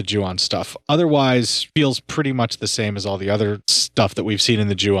change with the Ju-on stuff. Otherwise, feels pretty much the same as all the other stuff that we've seen in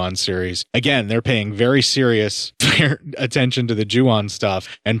the Ju-on series. Again, they're paying very serious attention to the Ju-on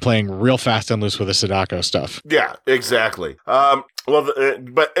stuff and playing real fast and loose with the Sadako stuff. Yeah, exactly. But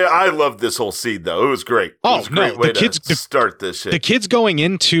I loved this whole scene, though. It was great. It was a great way to start this shit. The kids going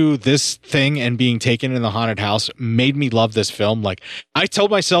into this thing and being taken in the haunted house made me love this film. Like, I told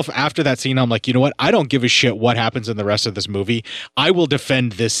myself after that scene, I'm like, you know what? I don't give a shit what happens in the rest of this movie. I will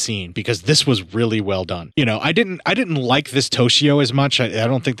defend this scene because this was really well done. You know, I didn't like this Toshio as much. I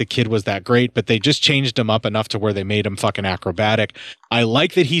don't think the kid was that great, but they just changed him up enough to where they made him fucking acrobatic. I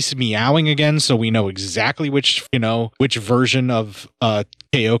like that he's meowing again, so we know exactly which version of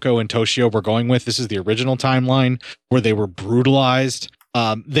Keiko and Toshio we're going with. This is the original timeline where they were brutalized.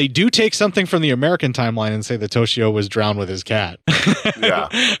 They do take something from the American timeline and say that Toshio was drowned with his cat. Yeah.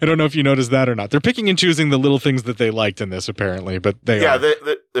 I don't know if you noticed that or not. They're picking and choosing the little things that they liked in this, apparently, but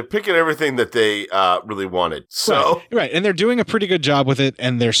they're picking everything that they really wanted. So right. And they're doing a pretty good job with it,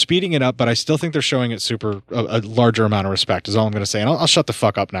 and they're speeding it up, but I still think they're showing it a larger amount of respect is all I'm going to say. And I'll shut the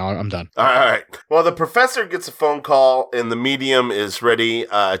fuck up now. I'm done. All right. Well, the professor gets a phone call, and the medium is ready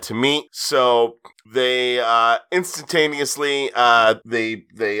to meet. So they instantaneously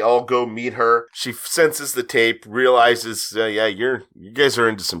they all go meet her. She senses the tape, realizes you guys are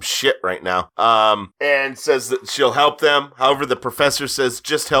into some shit right now, and says that she'll help them. However, the professor says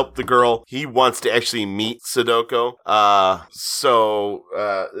just help the girl. He wants to actually meet Sadako. So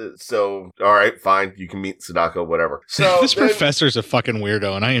all right, fine, you can meet Sadako, whatever. So this professor's a fucking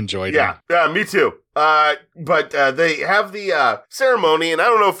weirdo, and I enjoyed him. Yeah, me too. But they have the ceremony, and I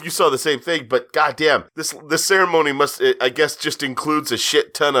don't know if you saw the same thing, but goddamn, this ceremony must, I guess, just includes a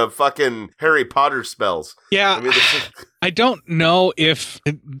shit ton of fucking Harry Potter spells. Yeah, I mean, I don't know if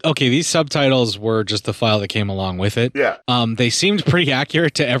these subtitles were just the file that came along with it. Yeah. They seemed pretty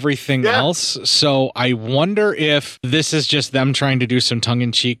accurate to everything else, so I wonder if this is just them trying to do some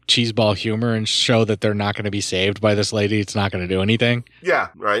tongue-in-cheek cheeseball humor and show that they're not going to be saved by this lady. It's not going to do anything. Yeah,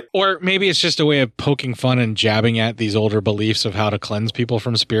 right. Or maybe it's just a way of poking fun and jabbing at these older beliefs of how to cleanse people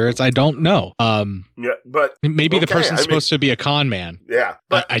from spirits. I don't know. Yeah, but maybe the person's supposed to be a con man. Yeah,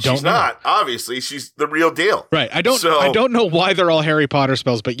 but I don't she's know. not. Obviously, she's the real deal. Right. I don't know why they're all Harry Potter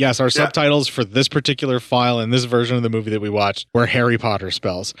spells, but yes, our subtitles for this particular file in this version of the movie that we watched were Harry Potter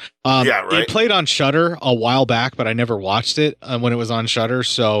spells. It played on Shudder a while back, but I never watched it when it was on Shudder.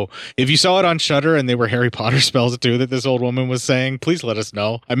 So if you saw it on Shudder and they were Harry Potter spells too that this old woman was saying, please let us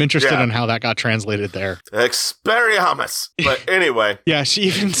know. I'm interested in how that got translated there. Expelliarmus. But anyway. Yeah, she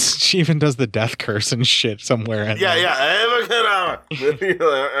even does the death curse and shit somewhere. All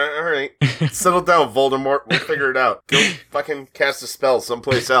right. Settle down, Voldemort. We'll figure it out. Go fucking cast a spell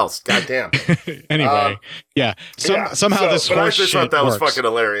someplace else. Goddamn. Anyway. Somehow this horse shit thought that works. was fucking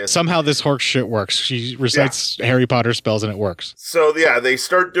hilarious. Somehow this horse shit works. She recites Harry Potter spells and it works. So they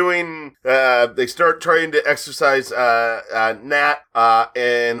start doing they start trying to exercise Nat,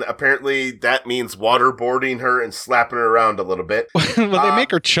 and apparently that means waterboarding her and slapping her around a little bit. Well, they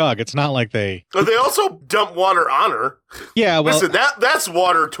make her chug. It's not like they... But they also dump water on her. Yeah, well... Listen, that's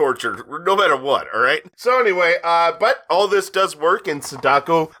water torture, no matter what, all right? So anyway, but all this does work, and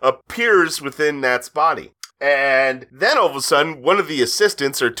Sadako appears within Nat's body. And then all of a sudden, one of the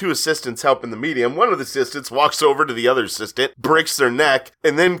assistants, or two assistants helping the medium, one of the assistants walks over to the other assistant, breaks their neck,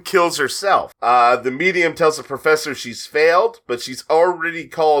 and then kills herself. The medium tells the professor she's failed, but she's already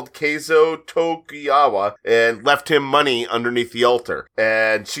called Keizo Tokugawa and left him money underneath the altar.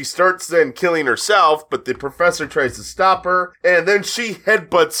 And she starts then killing herself, but the professor tries to stop her, and then she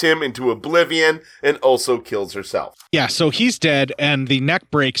headbutts him into oblivion and also kills herself. Yeah, so he's dead, and the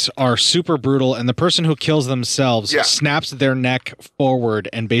neck breaks are super brutal, and the person who kills themselves, snaps their neck forward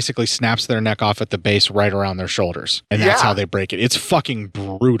and basically snaps their neck off at the base right around their shoulders. And that's how they break it. It's fucking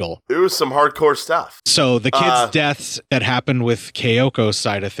brutal. It was some hardcore stuff. So the kids' deaths that happened with Kyoko's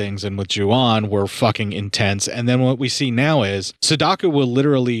side of things and with Ju-on were fucking intense. And then what we see now is Sadako will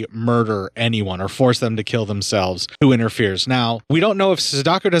literally murder anyone or force them to kill themselves who interferes. Now, we don't know if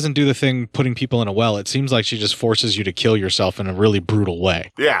Sadako doesn't do the thing putting people in a well. It seems like she just forces you to kill yourself in a really brutal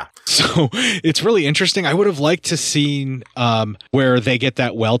way. Yeah. So it's really interesting. I would have liked to see where they get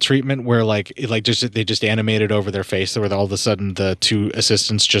that well treatment where they just animated over their face where all of a sudden the two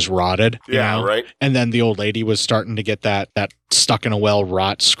assistants just rotted. Yeah, right. And then the old lady was starting to get that stuck in a well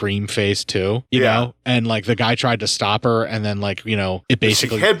rot scream face too, you know? And like the guy tried to stop her and then it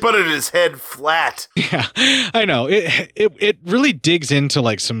basically she headbutted his head flat. Yeah, I know. It really digs into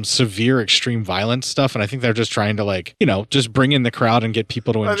like some severe extreme violence stuff. And I think they're just trying to just bring in the crowd and get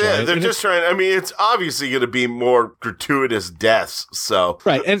people to enjoy it. They're just trying, I mean, it's obviously going to be more gratuitous deaths. So.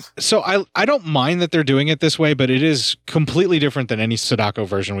 Right. And so I don't mind that they're doing it this way, but it is completely different than any Sadako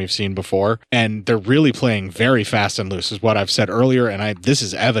version we've seen before. And they're really playing very fast and loose is what I've said earlier, and this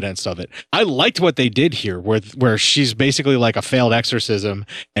is evidence of it. I liked what they did here, where she's basically like a failed exorcism,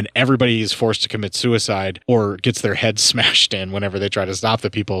 and everybody is forced to commit suicide or gets their head smashed in whenever they try to stop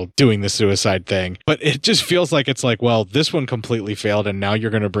the people doing the suicide thing. But it just feels like it's like, well, this one completely failed, and now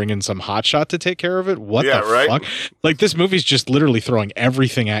you're going to bring in some hotshot to take care of it. What the fuck? Like this movie's just literally throwing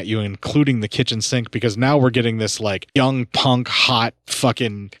everything at you, including the kitchen sink, because now we're getting this like young punk hot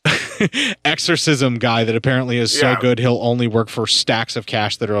fucking exorcism guy that apparently is so good he'll only work for stacks of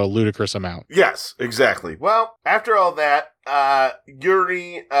cash that are a ludicrous amount. Yes, exactly. Well, after all that,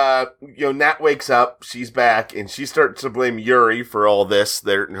 Yuri, Nat wakes up, she's back, and she starts to blame Yuri for all this,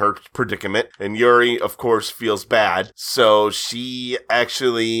 her predicament. And Yuri, of course, feels bad. So she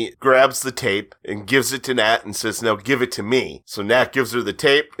actually grabs the tape and gives it to Nat and says, "No, give it to me." So Nat gives her the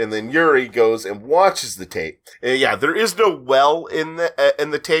tape, and then Yuri goes and watches the tape. And there is no well in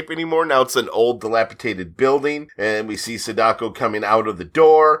the tape anymore. Now it's an old, dilapidated building, and we see Sadako coming out of the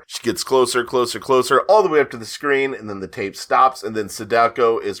door. She gets closer, all the way up to the screen, and then the tape stops, and then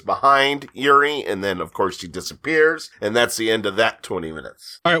Sadako is behind Yuri, and then of course she disappears, and that's the end of that 20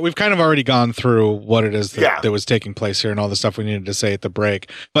 minutes. All right, we've kind of already gone through what it is that was taking place here and all the stuff we needed to say at the break,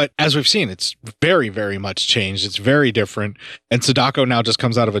 but as we've seen, it's very, very much changed. It's very different, and Sadako now just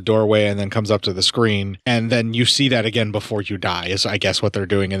comes out of a doorway and then comes up to the screen, and then you see that again before you die is I guess what they're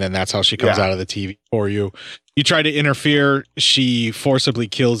doing, and then that's how she comes out of the TV for you. You try to interfere, she forcibly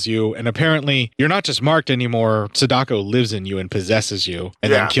kills you, and apparently you're not just marked anymore. Sadako lives in you and possesses you,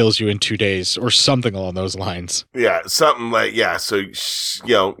 and then kills you in 2 days, or something along those lines. Yeah, something like, so,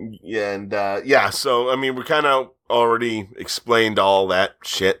 so, I mean, we kind of already explained all that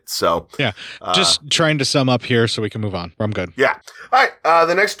shit, so. Yeah, just trying to sum up here so we can move on. I'm good. Yeah. All right,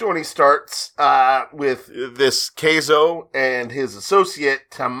 the next 20 starts with this Keizo and his associate,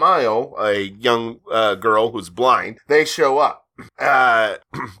 Tamayo, a young girl who's blind. They show up.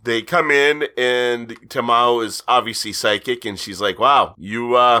 They come in, and Tamao is obviously psychic, and she's like, "Wow,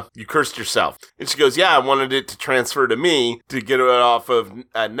 you cursed yourself." And she goes, "Yeah, I wanted it to transfer to me to get it off of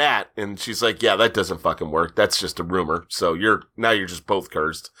Nat." And she's like, "Yeah, that doesn't fucking work. That's just a rumor. So you're just both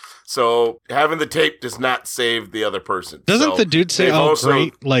cursed." So having the tape does not save the other person. Doesn't the dude say, "Oh,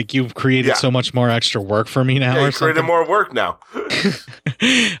 great, like you've created so much more extra work for me now"? Yeah, or created more work now.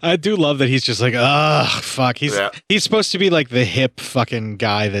 I do love that he's just like, fuck. He's supposed to be like the hip fucking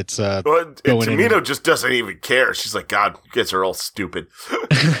guy that's going Tamino just doesn't even care. She's like, "God, you guys are all stupid."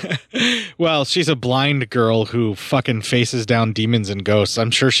 Well, she's a blind girl who fucking faces down demons and ghosts.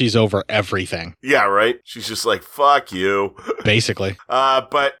 I'm sure she's over everything. Yeah, right? She's just like, "Fuck you." Basically.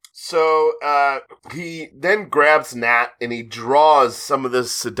 But so he then grabs Nat and he draws some of the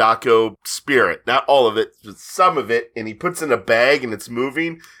Sadako spirit. Not all of it, but some of it. And he puts in a bag and it's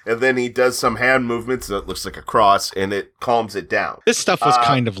moving. And then he does some hand movements that looks like a cross and it calms it down. This stuff was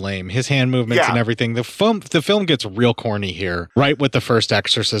kind of lame. His hand movements and everything. The film gets real corny here, right with the first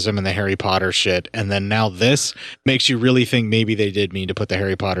exorcism and the Harry Potter shit. And then now this makes you really think maybe they did mean to put the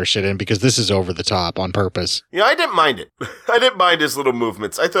Harry Potter shit in because this is over the top on purpose. Yeah, I didn't mind it. I didn't mind his little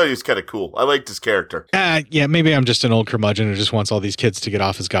movements. I thought he was kind of cool. I liked his character. Yeah, maybe I'm just an old curmudgeon who just wants all these kids to get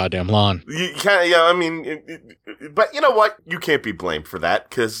off his goddamn lawn. I mean, but you know what? You can't be blamed for that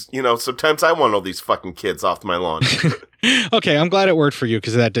because, sometimes I want all these fucking kids off my lawn. Okay, I'm glad it worked for you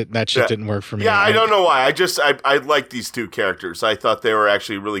because that shit didn't work for me. Yeah, I don't know why. I like these two characters. I thought they were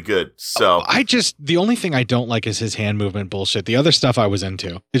actually really good. So the only thing I don't like is his hand movement bullshit. The other stuff I was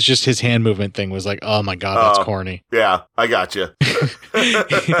into. It's just his hand movement thing was like, oh my God, that's corny. Yeah, I got you.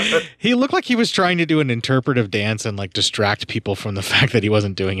 He looked like he was trying to do an interpretive dance and like distract people from the fact that he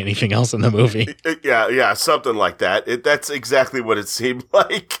wasn't doing anything else in the movie. Yeah, something like that. That's exactly what it seemed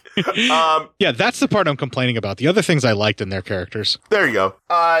like. Yeah, that's the part I'm complaining about. The other things I liked in their characters. There you go.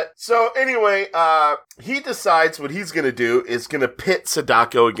 So anyway, he decides what he's going to do is going to pit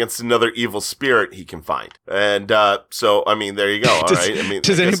Sadako against another evil spirit he can find. And so, I mean, there you go. All right. I mean,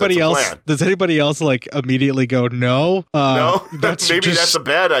 does anybody else like immediately go, no? No? Maybe that's a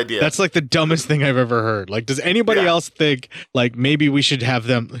bad idea. That's like the dumbest thing I've ever heard. Like, does anybody else think like maybe we should have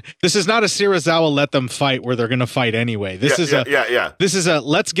them? This is not a Serizawa let them fight where they're going to fight anyway. This is a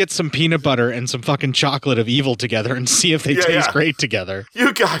let's get some peanut butter and some fucking chocolate of evil together and see if they taste great together.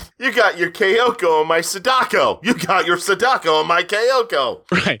 You got your Kyoko and my Sadako. You got your Sadako and my Kyoko.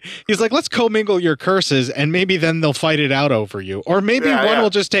 Right. He's like, let's commingle your curses and maybe then they'll fight it out over you. Or maybe one will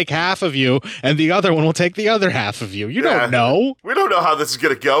just take half of you and the other one will take the other half of you. You don't know. We don't know how this is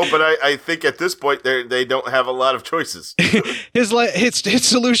going to go, but I think at this point they don't have a lot of choices. His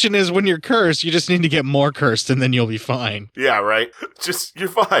solution is when you're cursed, you just need to get more cursed and then you'll be fine. Yeah, right. You're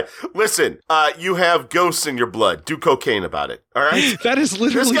fine. Listen, you have ghosts in your blood. Do cocaine about it. All right. That is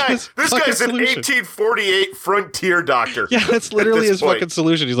literally this guy's an solution. 1848 frontier doctor. Yeah, that's literally his fucking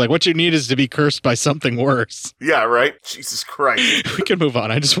solution. He's like, what you need is to be cursed by something worse. Yeah, right. Jesus Christ. We can move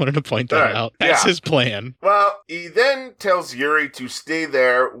on. I just wanted to point that out. That's his plan. Well, he then tells Yuri to stay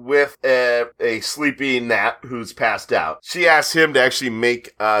there with a sleepy Nat who's passed out. She asks him to actually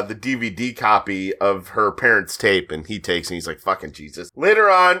make the DVD copy of her parents' tape, and he takes and he's like, fucking Jesus. Later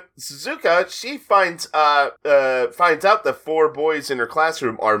on, Suzuka, she finds out that 4 boys in her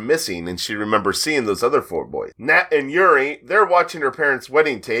classroom are missing, and she remembers seeing those other 4 boys. Nat and Yuri, they're watching her parents'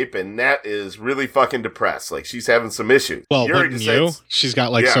 wedding tape, and Nat is really fucking depressed. Like, she's having some issues. Well, Yuri decides, she's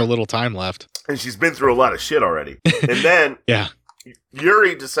got so little time left. And she's been through a lot of shit already. And then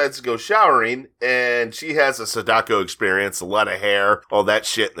Yuri decides to go showering, and she has a Sadako experience, a lot of hair, all that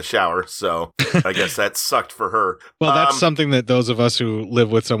shit in the shower. So I guess that sucked for her. Well, that's something that those of us who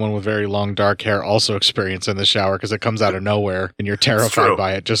live with someone with very long dark hair also experience in the shower because it comes out of nowhere, and you're terrified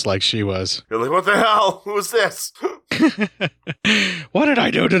by it, just like she was. You're like, what the hell? Who was this? What did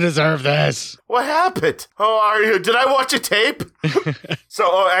I do to deserve this? What happened? Oh, are you? Did I watch a tape?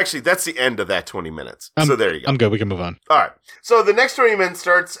 Actually, that's the end of that 20 minutes. So there you go. I'm good. We can move on. All right. So the next 20 minutes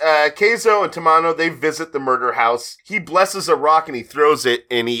starts. Keizo and Tamano, they visit the murder house. He blesses a rock and he throws it,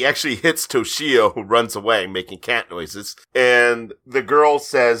 and he actually hits Toshio, who runs away, making cat noises. And the girl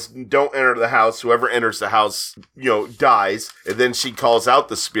says, don't enter the house. Whoever enters the house, dies. And then she calls out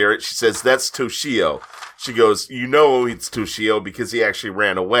the spirit. She says, that's Toshio. She goes, it's Toshio because he actually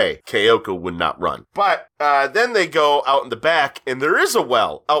ran away. Kyoko would not run. But then they go out in the back, and there is a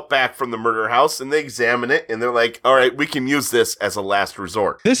well out back from the murder house, and they examine it, and they're like, all right, we can use this as a last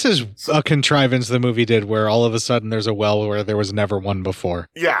resort. This is a contrivance the movie did where all of a sudden there's a well where there was never one before.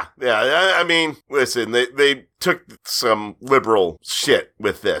 Yeah. I mean, listen, they took some liberal shit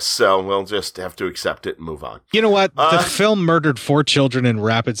with this, so we'll just have to accept it and move on. You know what? The film murdered 4 children in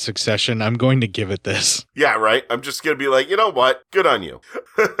rapid succession. I'm going to give it this. Yeah, right? I'm just going to be like, you know what? Good on you.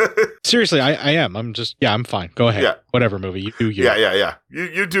 Seriously, I am. I'm fine. Go ahead. Yeah. Whatever movie. You do you. Yeah.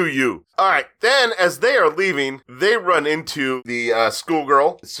 You do you. All right. Then, as they are leaving, they run into the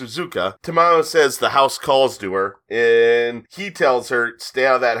schoolgirl, Suzuka. Tamano says the house calls to her, and he tells her, stay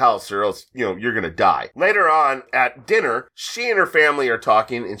out of that house or else, you're going to die. Later on, at dinner, she and her family are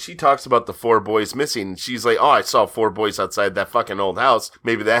talking, and she talks about the 4 boys missing. And she's like, I saw 4 boys outside that fucking old house.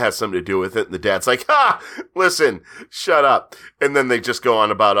 Maybe that has something to do with it. And the dad's like, listen, shut up. And then they just go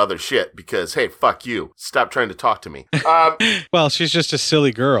on about other shit because, hey, fuck you. Stop trying to talk to me. Well, she's just a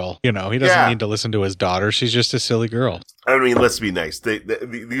silly girl. He doesn't need to listen to his daughter. She's just a silly girl. I mean, let's be nice.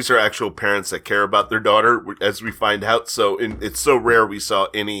 These are actual parents that care about their daughter, as we find out. So it's so rare we saw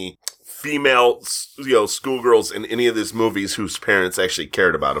any female, schoolgirls in any of these movies whose parents actually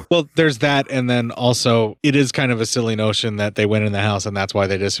cared about them. Well, there's that, and then also it is kind of a silly notion that they went in the house and that's why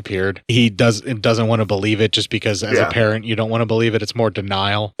they disappeared. He doesn't want to believe it just because as a parent you don't want to believe it. It's more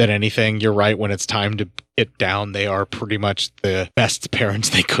denial than anything. You're right. When it's time to it down, they are pretty much the best parents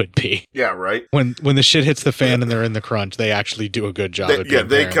they could be. Yeah, right. When the shit hits the fan and they're in the crunch, they actually do a good job.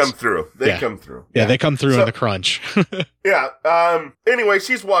 They come through. They come through. Yeah, they come through in the crunch. Yeah. Anyway,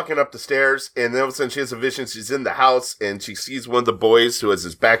 she's walking up the stairs, and then all of a sudden she has a vision. She's in the house, and she sees one of the boys who has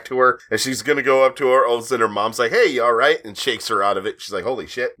his back to her, and she's gonna go up to her. All of a sudden, her mom's like, "Hey, you all right?" and shakes her out of it. She's like, "Holy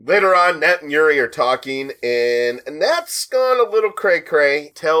shit!" Later on, Nat and Yuri are talking, and Nat's gone a little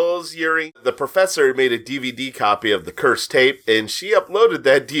cray-cray. Tells Yuri the professor made a DVD copy of the cursed tape, and she uploaded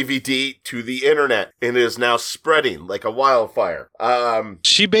that DVD to the internet, and it is now spreading like a wildfire.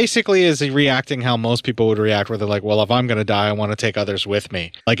 She basically is reacting how most people would react, where they're like, well, if I'm going to die, I want to take others with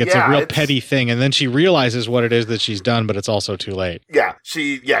me. Like, it's a real petty thing. And then she realizes what it is that she's done, but it's also too late. Yeah,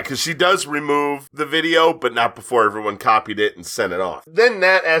 because she does remove the video, but not before everyone copied it and sent it off. Then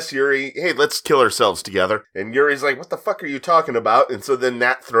Nat asks Yuri, hey, let's kill ourselves together. And Yuri's like, what the fuck are you talking about? And so then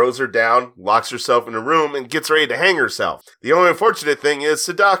Nat throws her down, locks herself in a room, and gets ready to hang herself. The only unfortunate thing is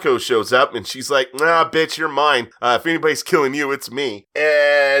Sadako shows up, and she's like, nah, bitch, you're mine. If anybody's killing you, it's me.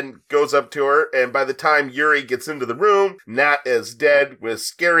 And goes up to her, and by the time Yuri gets into the room, Nat is dead with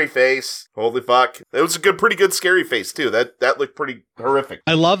scary face. Holy fuck. It was a pretty good scary face, too. That looked pretty horrific.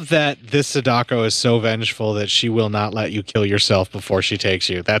 I love that this Sadako is so vengeful that she will not let you kill yourself before she takes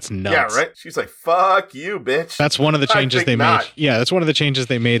you. That's nuts. Yeah, right? She's like, fuck you, bitch. That's one of the changes they made. Yeah, that's one of the changes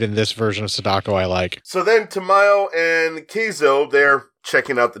they made in this version of Sadako I like. So then Tamayo and Keizo, they're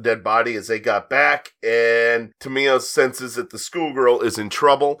checking out the dead body as they got back, and Tamiya senses that the schoolgirl is in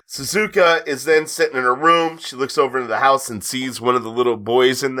trouble. Suzuka is then sitting in her room. She looks over into the house and sees one of the little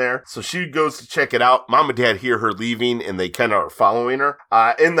boys in there. So she goes to check it out. Mom and Dad hear her leaving, and they kind of are following her.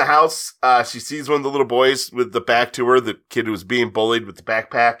 In the house, she sees one of the little boys with the back to her, the kid who was being bullied with the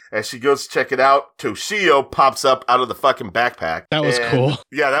backpack. As she goes to check it out, Toshio pops up out of the fucking backpack. That was cool.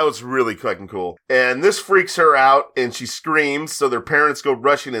 Yeah, that was really fucking cool. And this freaks her out, and she screams, so their parents go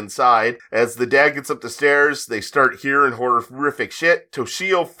rushing inside. As the dad gets up the stairs, they start hearing horrific shit.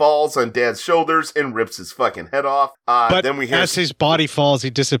 Toshio falls on Dad's shoulders and rips his fucking head off. But then we hear as his body falls, he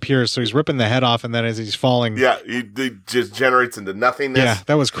disappears. So he's ripping the head off, and then as he's falling, he just generates into nothingness. Yeah,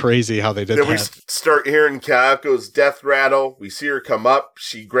 that was crazy how they did that. Then we start hearing Kayako's death rattle. We see her come up.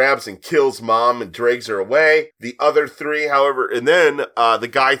 She grabs and kills Mom and drags her away. The other three, however, and then the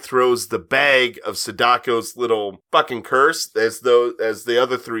guy throws the bag of Sadako's little fucking curse as the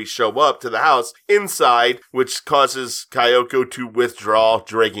other three show up to the house inside, which causes Kayako to withdraw,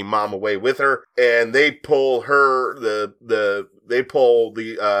 dragging Mom away with her, and they pull her they pull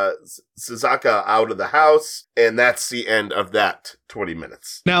Suzaka out of the house, and that's the end of that 20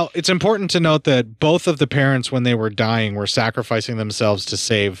 minutes. Now, it's important to note that both of the parents, when they were dying, were sacrificing themselves to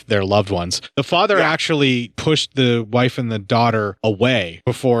save their loved ones. The father actually pushed the wife and the daughter away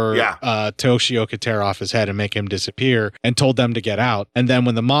before Toshio could tear off his head and make him disappear, and told them to get out. And then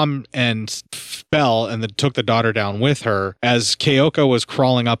when the mom fell and took the daughter down with her, as Kayoko was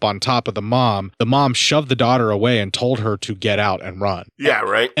crawling up on top of the mom shoved the daughter away and told her to get out and run. Yeah,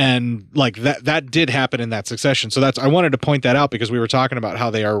 right. And like that did happen in that succession. So I wanted to point that out because we were talking about how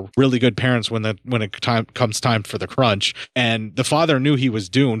they are really good parents when it comes time for the crunch. And the father knew he was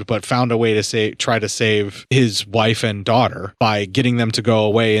doomed, but found a way to try to save his wife and daughter by getting them to go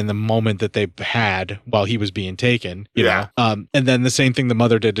away in the moment that they had while he was being taken. You know? And then the same thing the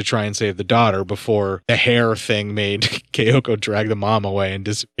mother did to try and save the daughter before the hair thing made Kayoko drag the mom away and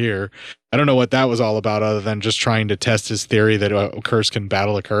disappear. I don't know what that was all about other than just trying to test his theory that a curse can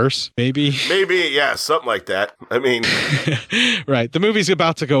battle a curse, maybe? Maybe, yeah, something like that. I mean... Right. The movie's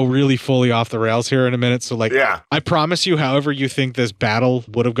about to go really fully off the rails here in a minute, so I promise you, however you think this battle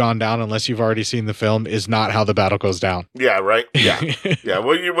would have gone down, unless you've already seen the film, is not how the battle goes down. Yeah, right? Yeah. Yeah,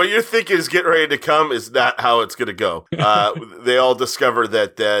 what you're thinking is getting ready to come is not how it's going to go. They all discover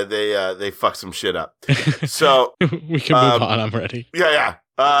that they fuck some shit up. So... we can move on, I'm ready. Yeah.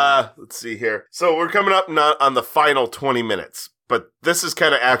 Let's see here. So we're coming up on the final 20 minutes. But this is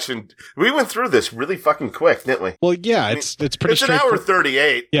kind of action. We went through this really fucking quick, didn't we? Well, yeah, it's pretty. It's an hour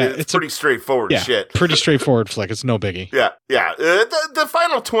 38. Yeah, it's pretty straightforward shit. Pretty straightforward flick. It's no biggie. Yeah. The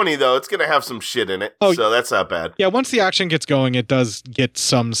final 20 though, it's gonna have some shit in it. So that's not bad. Yeah, once the action gets going, it does get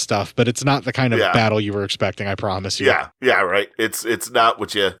some stuff, but it's not the kind of battle you were expecting. I promise you. Yeah, right. It's not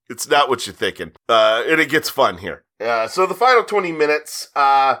what you're thinking. And it gets fun here. So the final 20 minutes,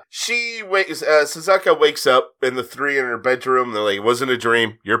 Suzuka wakes up and the three in her bedroom. They're like, it wasn't a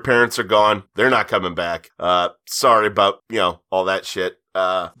dream. Your parents are gone. They're not coming back. Sorry about, all that shit.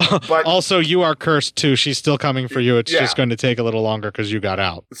 But also, you are cursed too. She's still coming for you. It's Yeah. just going to take a little longer because you got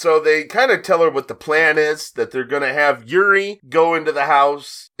out. so they kind of tell her what the plan is, that they're going to have Yuri go into the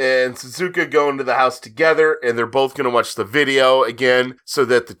house and Suzuka go into the house together, and they're both going to watch the video again so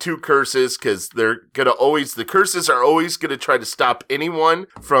that the two curses, because the curses are always going to try to stop anyone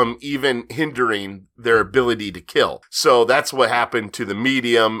from even hindering their ability to kill. So that's what happened to the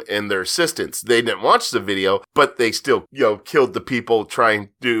medium and their assistants. They didn't watch the video, but they still, killed the people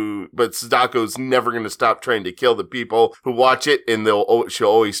but Sadako's never going to stop trying to kill the people who watch it, and she'll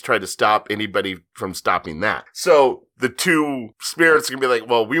always try to stop anybody from stopping that. So the two spirits are going to be like,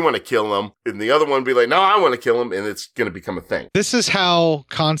 well, we want to kill him. And the other one will be like, no, I want to kill him. And it's going to become a thing. This is how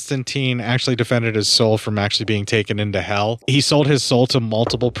Constantine actually defended his soul from actually being taken into hell. He sold his soul to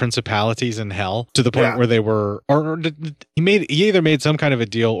multiple principalities in hell to the point where they were, he either made some kind of a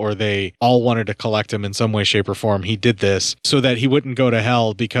deal or they all wanted to collect him in some way, shape, or form. He did this so that he wouldn't go to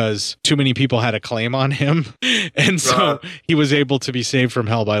hell because too many people had a claim on him. And so he was able to be saved from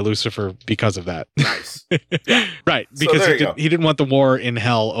hell by Lucifer because of that. Nice. Right. Because he didn't want the war in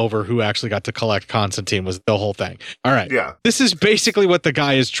hell over who actually got to collect Constantine was the whole thing. All right. Yeah. This is basically what the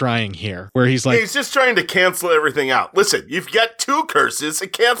guy is trying here, where he's like... he's just trying to cancel everything out. Listen, you've got two curses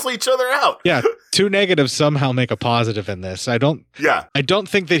that cancel each other out. Yeah. Two negatives somehow make a positive in this. I don't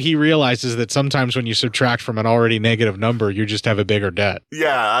think that he realizes that sometimes when you subtract from an already negative number, you just have a bigger debt.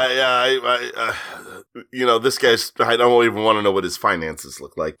 Yeah. This guy's, I don't even want to know what his finances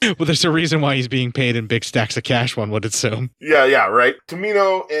look like. Well, there's a reason why he's being paid in big stacks of cash, one would assume. Yeah, right.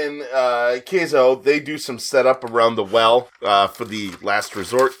 Tomino and Keizo, they do some setup around the well for the last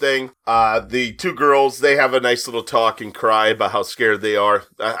resort thing. The two girls, they have a nice little talk and cry about how scared they are.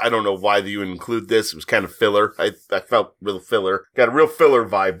 I don't know why you would include this. It was kind of filler. I felt real filler. Got a real filler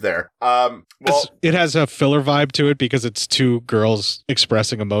vibe there. It has a filler vibe to it because it's two girls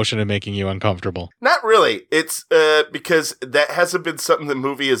expressing emotion and making you uncomfortable. Not really. It's because that hasn't been something the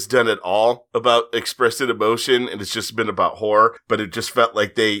movie has done at all about expressing emotion, and it's just been about horror. But it just felt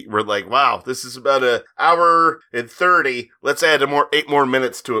like they were like, wow, this is about an hour and 30. Let's add 8 more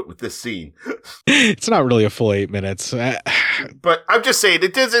minutes to it with this scene. It's not really a full 8 minutes. But I'm just saying,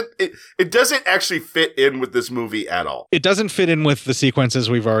 it doesn't actually fit in with this movie at all. It doesn't fit in with the sequences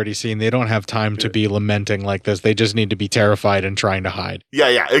we've already seen. They don't have time to be lamenting like this. They just need to be terrified and trying to hide.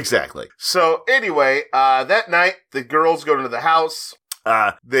 Yeah, exactly. So anyway, that night, the girls go to the house.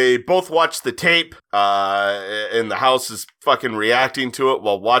 They both watch the tape, and the house is fucking reacting to it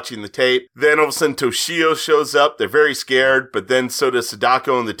while watching the tape. Then all of a sudden Toshio shows up. They're very scared, but then so does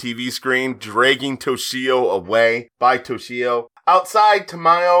Sadako on the TV screen, dragging Toshio away by Toshio. Outside,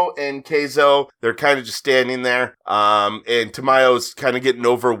 Tamayo and Keizo, they're kind of just standing there. And Tamayo's kind of getting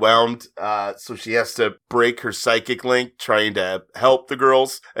overwhelmed. So she has to break her psychic link, trying to help the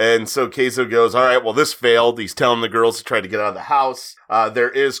girls. And so Keizo goes, all right, well, this failed. He's telling the girls to try to get out of the house.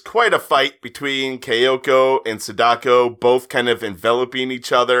 There is quite a fight between Kayoko and Sadako, both kind of enveloping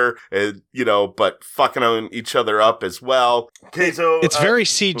each other, but fucking on each other up as well. Keizo, it's very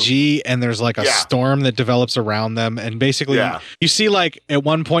CG, and there's like a storm that develops around them. And basically, you see like at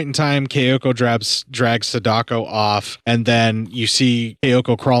one point in time, Kayoko drags Sadako off, and then you see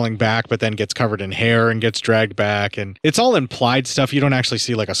Kayoko crawling back, but then gets covered in hair and gets dragged back. And it's all implied stuff. You don't actually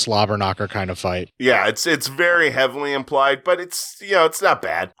see like a slobber knocker kind of fight. Yeah, it's very heavily implied, but it's not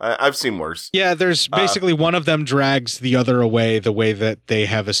bad. I've seen worse. Yeah, there's basically one of them drags the other away the way that they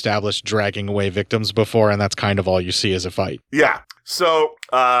have established dragging away victims before, and that's kind of all you see as a fight. Yeah. So,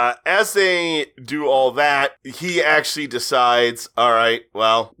 as they do all that, he actually decides, all right,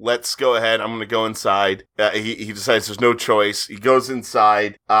 well, let's go ahead. I'm going to go inside. He decides there's no choice. He goes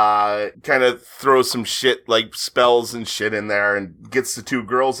inside, kind of throws some shit, like spells and shit in there, and gets the two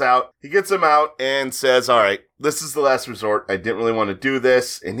girls out. He gets them out and says, all right, this is the last resort. I didn't really want to do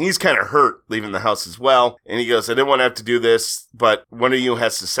this. And he's kind of hurt leaving the house as well. And he goes, I didn't want to have to do this, but one of you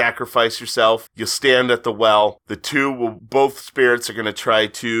has to sacrifice yourself. You'll stand at the well. Both spirits are going to try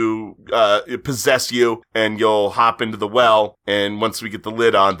to possess you, and you'll hop into the well. And once we get the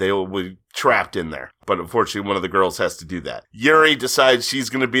lid on, they will be trapped in there. But unfortunately, one of the girls has to do that. Yuri decides she's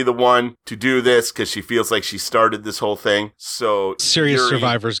going to be the one to do this because she feels like she started this whole thing. So serious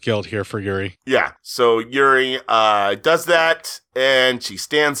survivor's guilt here for Yuri. Yeah. So Yuri does that, and she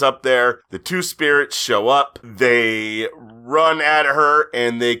stands up there. The two spirits show up. They run at her,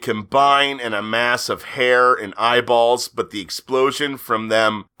 and they combine in a mass of hair and eyeballs, but the explosion from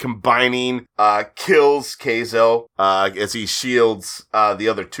them combining kills Keizo as he shields the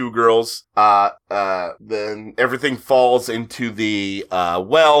other two girls. Then everything falls into the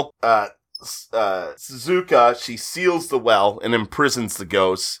well. Suzuka, she seals the well and imprisons the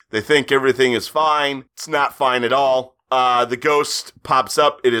ghosts. They think everything is fine. It's not fine at all. The ghost pops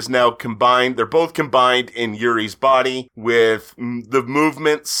up. It is now combined. They're both combined in Yuri's body with the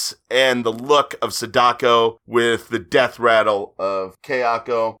movements and the look of Sadako with the death rattle of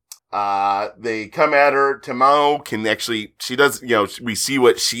Kayako. They come at her. Tamao can actually, she does, we see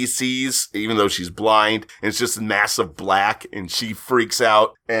what she sees, even though she's blind, and it's just a massive black, and she freaks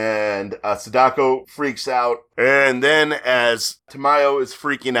out, and Sadako freaks out. And then as Tamayo is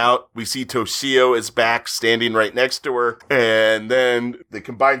freaking out, we see Toshio is back, standing right next to her, and then the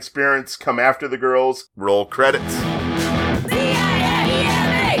combined spirits come after the girls. Roll credits.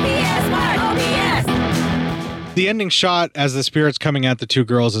 The ending shot as the spirit's coming at the two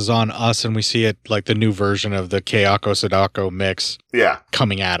girls is on us, and we see it like the new version of the Kayako Sadako mix. Yeah.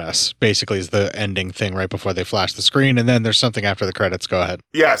 Coming at us, basically, is the ending thing right before they flash the screen, and then there's something after the credits. Go ahead.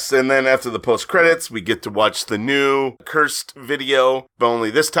 Yes, and then after the post-credits, we get to watch the new Cursed video, but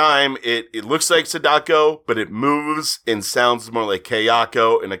only this time it looks like Sadako, but it moves and sounds more like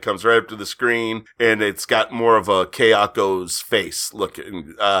Kayako, and it comes right up to the screen, and it's got more of a Kayako's face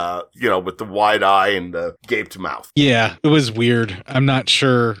looking, with the wide eye and the gaped mouth. Yeah, it was weird. I'm not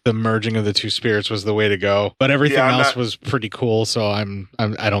sure the merging of the two spirits was the way to go, but everything else was pretty cool, so I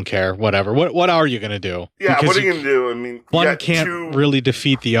don't care. Whatever. What are you gonna do? Yeah, Because what are you gonna do? I mean, one can't really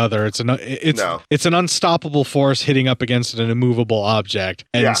defeat the other. It's an unstoppable force hitting up against an immovable object,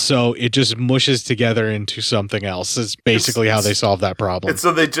 and so it just mushes together into something else. Is basically how they solve that problem. And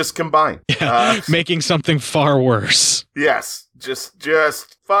so they just combine, making something far worse. Yes,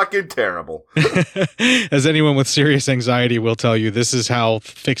 just fucking terrible. As anyone with serious anxiety will tell you, this is how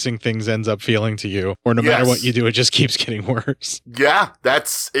fixing things ends up feeling to you. Or no matter what you do, it just keeps getting worse. Yeah,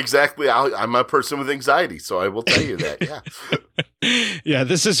 that's exactly how I'm a person with anxiety, so I will tell you that. Yeah. Yeah,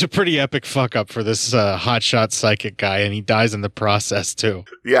 this is a pretty epic fuck up for this hotshot psychic guy, and he dies in the process too.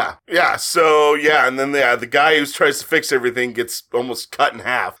 Yeah. So and then the guy who tries to fix everything gets almost cut in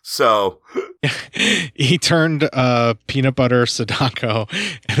half. So he turned peanut butter Sadako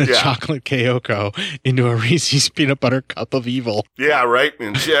and a chocolate Kayoko into a Reese's peanut butter cup of evil. Yeah, right.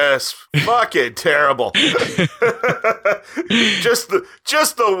 And just fucking terrible. just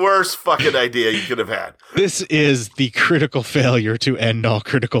the worst fucking idea you could have had. This is the critical failure to end all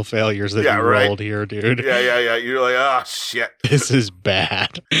critical failures that you rolled here, dude. Yeah. You're like, oh shit. This is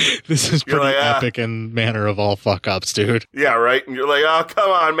bad. This is pretty epic and manner of all fuck ups, dude. Yeah, right. And you're like, oh,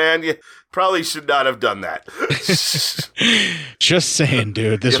 come on, man. You probably should not have done that. Just saying,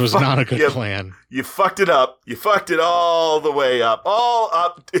 dude. This was not a good plan. You fucked it up. You fucked it all the way up. All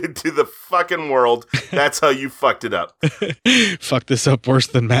up into the fucking world. That's how you fucked it up. Fucked this up worse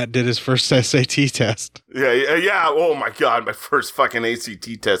than Matt did his first SAT test. Yeah. Oh my God. My first fucking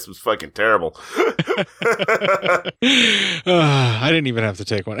ACT test was fucking terrible. I didn't even have to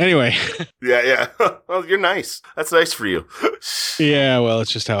take one. Anyway. Yeah. Well, you're nice. That's nice for you. Yeah, well,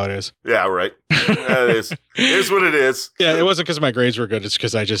 it's just how it is. Yeah, right. It is what it is. Yeah, it wasn't because my grades were good. It's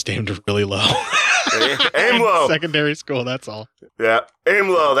because I just aimed really low. Aim low. Secondary school, that's all. Yeah, aim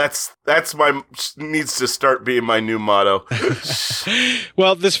low. That's needs to start being my new motto.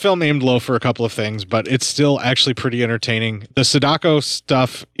 Well, this film aimed low for a couple of things, but it's still actually pretty entertaining. The Sadako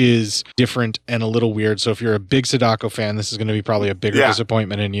stuff is different and a little weird, so if you're a big Sadako fan, this is going to be probably a bigger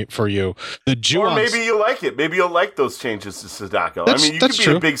disappointment for you. Or maybe you like it. Maybe you'll like those changes to Sadako. You could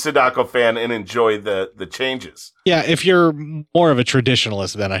be a big Sadako fan and enjoy the changes. Yeah, if you're more of a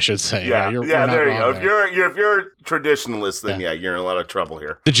traditionalist, then I should say. There you go. If you're a traditionalist, then you're in a lot of trouble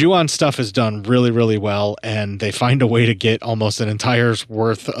here. The Ju-on stuff is done really, really well, and they find a way to get almost an entire's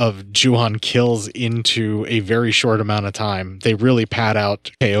worth of Ju-on kills into a very short amount of time. They really pad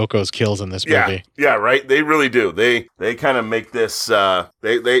out Kayoko's kills in this movie. Yeah, right. They really do. They kind of make this.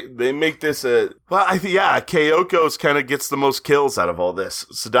 They make this a. Well, Kayoko's kind of gets the most kills out of all this.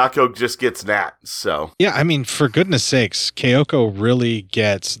 Sadako just gets that. So yeah, for goodness sakes, Kayoko really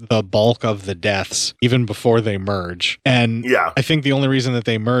gets the bulk of the deaths even before they merge. And I think the only reason that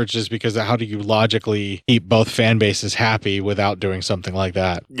they merged is because of how do you logically keep both fan bases happy without doing something like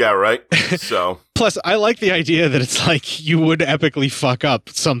that? Yeah, right. So plus, I like the idea that it's like you would epically fuck up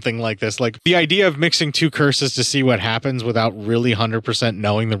something like this. Like the idea of mixing two curses to see what happens without really 100%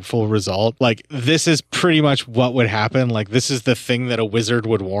 knowing the full result. Like this is pretty much what would happen. Like this is the thing that a wizard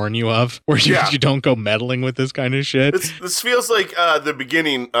would warn you of, where you don't go meddling with this kind of shit. This feels like the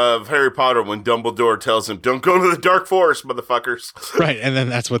beginning of Harry Potter when Dumbledore tells him, "Don't go to the Dark Forest, motherfuckers." Right, and then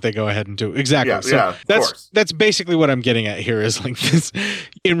that's what they go ahead and do. Exactly. That's basically what I'm getting at here is like this.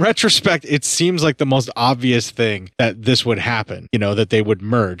 In retrospect, it seems like like the most obvious thing that this would happen, you know, that they would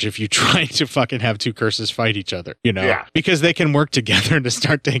merge if you try to fucking have two curses fight each other, you know? Yeah. Because they can work together to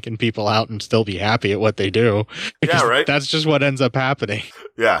start taking people out and still be happy at what they do. Because Yeah, right. That's just what ends up happening.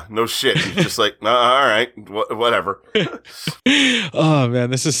 Yeah, no shit. He's just like, all right, whatever. Oh, man,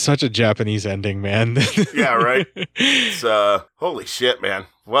 this is such a Japanese ending, man. Yeah, right. It's, holy shit, man.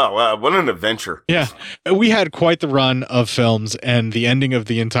 Wow, what an adventure. Yeah, we had quite the run of films, and the ending of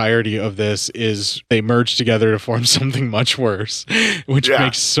the entirety of this is they merge together to form something much worse, which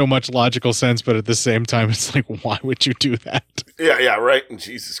makes so much logical sense, but at the same time, it's like, why would you do that? Yeah, right. And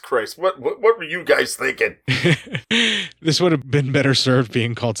Jesus Christ, what were you guys thinking? This would have been better served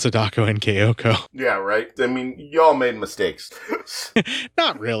being called Sadako and Kyoko. Yeah, right. I mean, y'all made mistakes.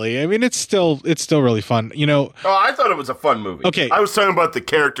 Not really. I mean, it's still really fun. You know. Oh, I thought it was a fun movie. Okay, I was talking about the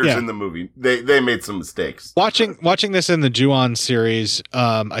characters in the movie. They made some mistakes. Watching this in the Ju-on series,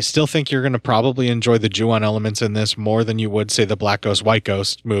 I still think you're going to probably enjoy the Ju-on elements in this more than you would, say, the Black Ghost, White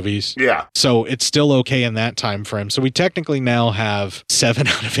Ghost movies. Yeah. So it's still okay in that time frame. So we technically now have 7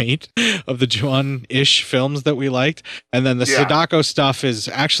 out of 8 of the Ju-on-ish films that we liked. And then the Sadako stuff is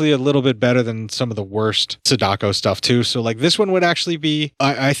actually a little bit better than some of the worst Sadako stuff, too. So, like, this one would actually be,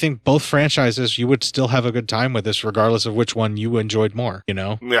 I think both franchises, you would still have a good time with this, regardless of which one you enjoyed more, you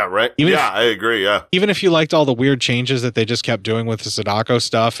know? Yeah, right. I agree, yeah. Even if you liked all the weird changes that they just kept doing with the Sadako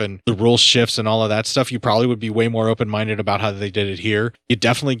stuff and the rule shifts and all of that stuff, you probably would be way more open-minded about how they did it here. You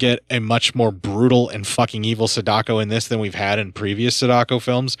definitely get a much more brutal and fucking evil Sadako in this than we've had in previous Sadako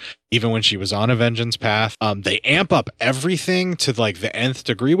films. Even when she was on a vengeance path, they amp up everything to like the nth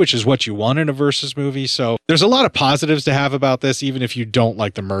degree, which is what you want in a versus movie. So there's a lot of positives to have about this, even if you don't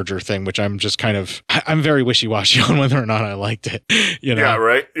like the merger thing, which I'm just I'm very wishy-washy on whether or not I liked it. You know? Yeah,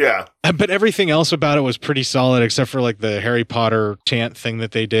 right. Yeah. But everything else about it was pretty solid, except for like the Harry Potter chant thing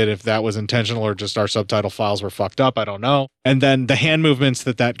that they did. If that was intentional or just our subtitle files were fucked up, I don't know. And then the hand movements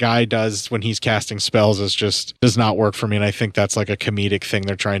that guy does when he's casting spells does not work for me. And I think that's like a comedic thing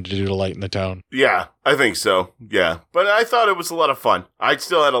they're trying to do to lighten the tone. Yeah, I think so. Yeah. But I thought it was a lot of fun. I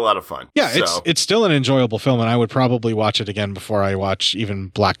still had a lot of fun. Yeah, so. it's still an enjoyable film, and I would probably watch it again before I watch even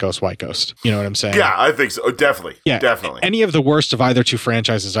Black Ghost, White Ghost. You know what I'm saying? Yeah, I think so. Definitely. Yeah, definitely. Any of the worst of either two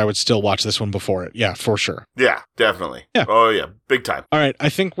franchises, I would still watch this one before it. Yeah, for sure. Yeah, definitely. Yeah. Oh, yeah. Big time. All right. I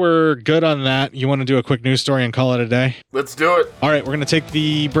think we're good on that. You want to do a quick news story and call it a day? Let's do it. All right. We're going to take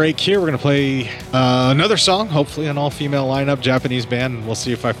the break here. We're going to play another song, hopefully an all-female lineup, Japanese band, and we'll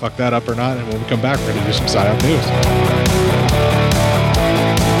see if I fuck that up or not. And when we come back, we're going to do some PSYOP news.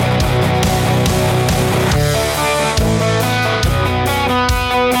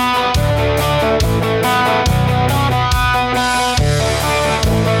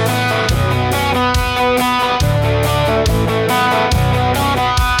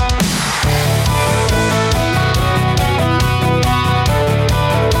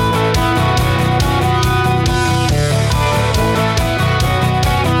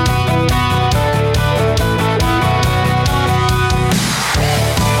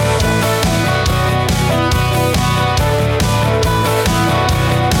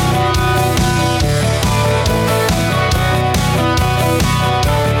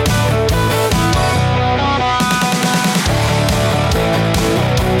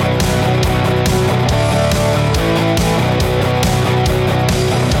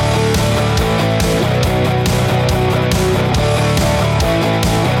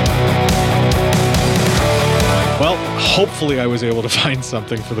 Hopefully I was able to find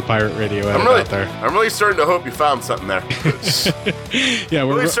something for the Pirate Radio edit out there. I'm really starting to hope you found something there. Yeah,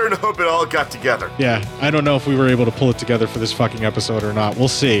 we're really starting to hope it all got together. Yeah, I don't know if we were able to pull it together for this fucking episode or not. We'll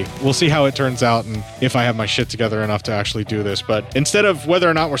see. We'll see how it turns out and if I have my shit together enough to actually do this. But instead of whether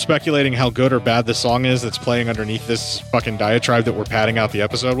or not we're speculating how good or bad the song is that's playing underneath this fucking diatribe that we're padding out the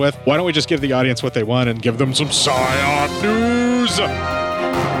episode with, why don't we just give the audience what they want and give them some PSYOP news?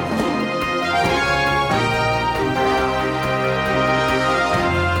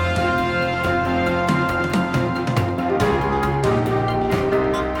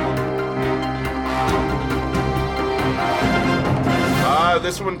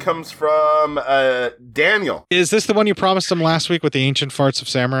 This one comes from Daniel. Is this the one you promised him last week with the ancient farts of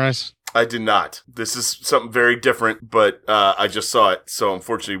samurais? I did not. This is something very different, but I just saw it, so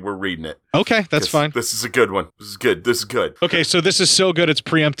unfortunately we're reading it. Okay, that's fine. This is a good one. This is good. Okay, so this is so good it's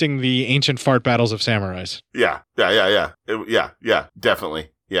preempting the ancient fart battles of samurais. Yeah, definitely.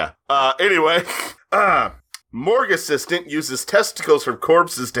 Yeah. Anyway, morgue assistant uses testicles from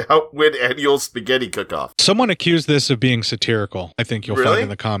corpses to help win annual spaghetti cook-off. Someone accused this of being satirical. I think you'll find in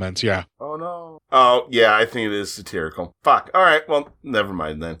the comments. Yeah. Oh no. Oh, yeah, I think it is satirical. Fuck. All right, well, never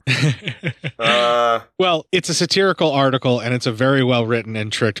mind then. Well, it's a satirical article, and it's a very well-written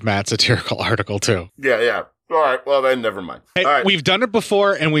and tricked Matt satirical article, too. Yeah. All right, well, then never mind. Hey, all right. We've done it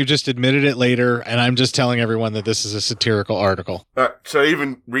before, and we've just admitted it later, and I'm just telling everyone that this is a satirical article. Should I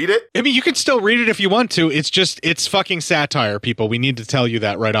even read it? I mean, you can still read it if you want to. It's fucking satire, people. We need to tell you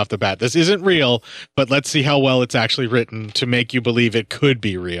that right off the bat. This isn't real, but let's see how well it's actually written to make you believe it could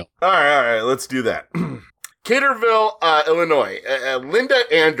be real. All right, let's do that. Carterville, Illinois.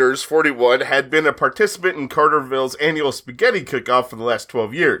 Linda Anders, 41, had been a participant in Carterville's annual spaghetti cook-off for the last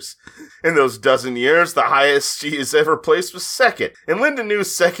 12 years. In those dozen years, the highest she has ever placed was second, and Linda knew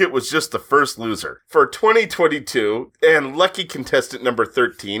second was just the first loser. For 2022, and lucky contestant number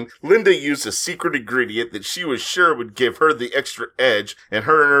 13, Linda used a secret ingredient that she was sure would give her the extra edge and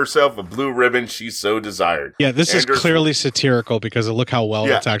earn herself a blue ribbon she so desired. Yeah, this is clearly satirical because look how well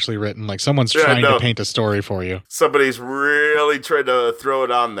it's actually written. Like someone's trying to paint a story for you. Somebody's really tried to throw it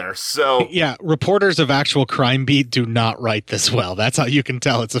on there. So yeah, reporters of actual Crime Beat do not write this well. That's how you can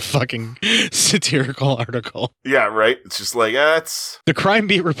tell it's a fucking satirical article. Yeah, right. It's just like that's the Crime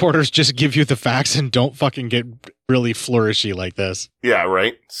Beat reporters just give you the facts and don't fucking get really flourishy like this. Yeah,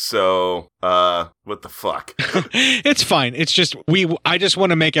 right. So, what the fuck? It's fine. It's just I just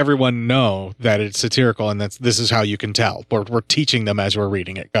want to make everyone know that it's satirical and this is how you can tell. We're teaching them as we're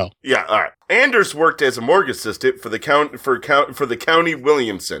reading it. Go. Yeah, all right. Anders worked as a morgue assistant for the county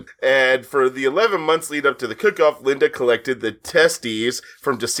Williamson, and for the 11 months lead up to the cook-off, Linda collected the testes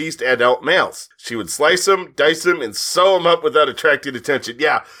from deceased adult males. She would slice them, dice them, and sew them up without attracting attention.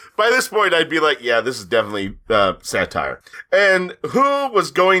 Yeah, by this point, I'd be like, yeah, this is definitely satire. And who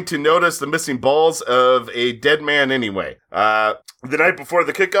was going to notice the missing balls of a dead man anyway? The night before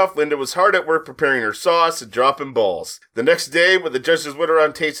the cook-off, Linda was hard at work preparing her sauce and dropping balls. The next day, when the judges went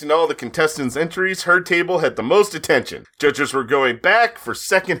around tasting all the contestants' entries, her table had the most attention. Judges were going back for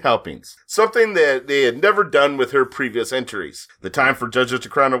second helpings, something that they had never done with her previous entries. The time for judges to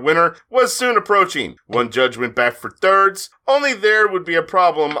crown a winner was soon approaching. One judge went back for thirds, only there would be a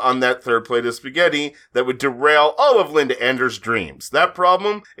problem on that third plate of spaghetti that would derail all of Linda Anders' dreams. That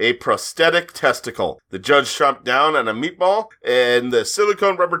problem? A prosthetic testicle. The judge chomped down on a meatball, and the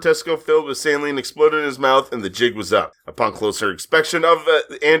silicone rubber testicle filled with saline exploded in his mouth, and the jig was up. Upon closer inspection of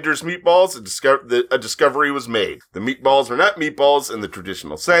Anders' meatballs, a discovery was made. The meatballs were not meatballs in the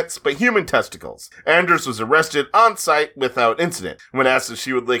traditional sense, but human testicles. Anders was arrested on site without incident. When asked if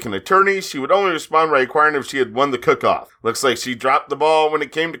she would like an attorney, she would only respond by inquiring if she had won the cook-off. Looks like she dropped the ball when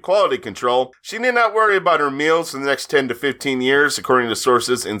it came to quality control. She did not worry about her meals for the next 10 to 15 years, according to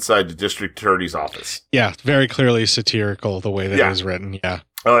sources inside the district attorney's office. Yeah, very clearly satirical the way that it is written. Yeah.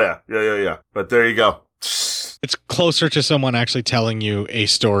 Oh, yeah. But there you go. It's closer to someone actually telling you a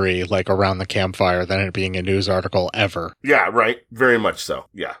story like around the campfire than it being a news article ever. Yeah, right. Very much so.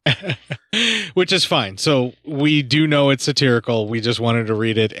 Yeah. Which is fine. So we do know it's satirical. We just wanted to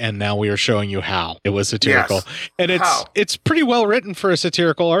read it, and now we are showing you how it was satirical. Yes. And it's pretty well written for a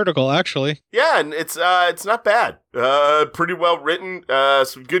satirical article, actually. Yeah, and it's not bad. Pretty well written.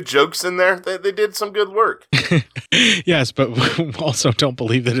 Some good jokes in there. They did some good work. Yes, but also don't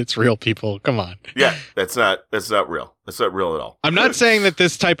believe that it's real, people. Come on. Yeah, that's not real. That's not real at all. I'm not saying that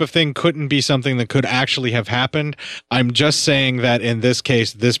this type of thing couldn't be something that could actually have happened. I'm just saying that in this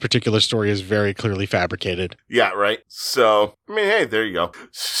case, this particular story is very clearly fabricated. Yeah, right. So, I mean, hey, there you go.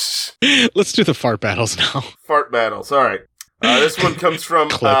 Let's do the fart battles now. Fart battles. All right. This one comes from,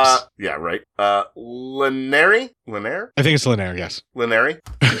 Clips. yeah, right. Linaire? I think it's Linaire, yes. Linaire?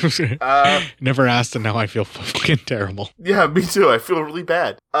 Never asked, and now I feel fucking terrible. Yeah, me too. I feel really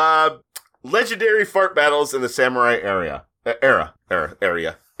bad. Legendary fart battles in the samurai era.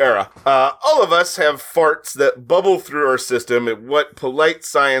 All of us have farts that bubble through our system at what polite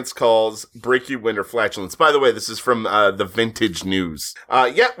science calls breaky wind or flatulence. By the way, this is from the Vintage News.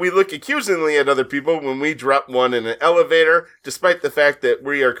 Yet we look accusingly at other people when we drop one in an elevator, despite the fact that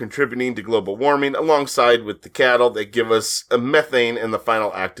we are contributing to global warming alongside with the cattle that give us a methane in the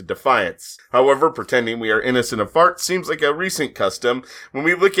final act of defiance. However, pretending we are innocent of farts seems like a recent custom when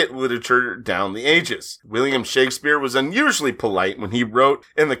we look at literature down the ages. William Shakespeare was unusually polite when he wrote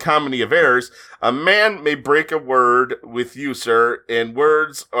in the Comedy of Errors, "A man may break a word with you, sir, and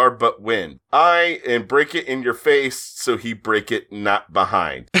words are but wind. Aye, and break it in your face, so he break it not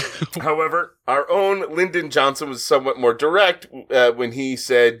behind." However, Our own Lyndon Johnson was somewhat more direct when he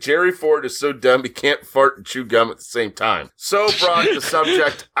said, Jerry Ford is so dumb he can't fart and chew gum at the same time. So brought the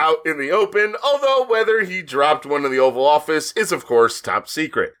subject out in the open, although whether he dropped one in the Oval Office is, of course, top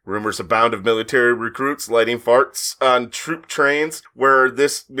secret. Rumors abound of military recruits lighting farts on troop trains where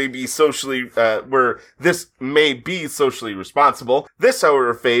this may be socially responsible. This,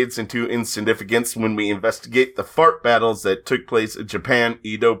 however, fades into insignificance when we investigate the fart battles that took place in Japan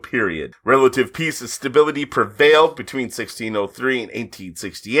Edo period. Relative peace and stability prevailed between 1603 and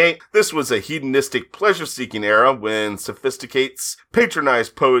 1868. This was a hedonistic pleasure-seeking era when sophisticates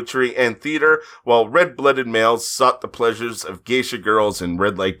patronized poetry and theater, while red-blooded males sought the pleasures of geisha girls in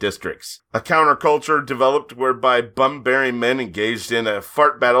red-light districts. A counterculture developed whereby bum-bearing men engaged in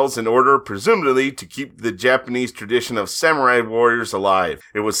fart battles in order, presumably, to keep the Japanese tradition of samurai warriors alive.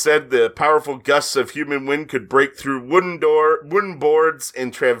 It was said the powerful gusts of human wind could break through wooden boards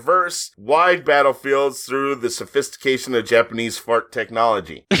and traverse wide battlefields through the sophistication of Japanese fart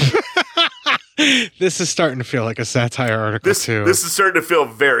technology. This is starting to feel like a satire article, too. This is starting to feel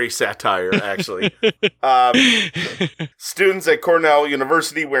very satire, actually. Students at Cornell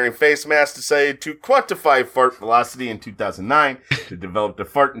University wearing face masks decided to quantify fart velocity in 2009 to develop the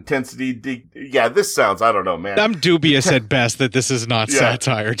fart intensity. This sounds, I don't know, man. I'm dubious at best that this is not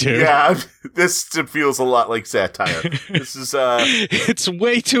satire, dude. Yeah, this feels a lot like satire. This is, It's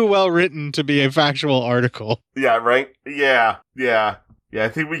way too well written to be a factual article. Yeah, right? Yeah, I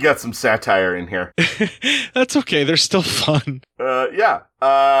think we got some satire in here. That's okay. They're still fun. Yeah.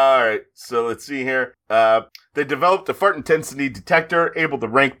 All right. So let's see here. They developed a fart intensity detector able to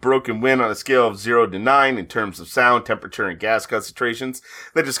rank broken wind on a scale of 0 to 9 in terms of sound, temperature, and gas concentrations.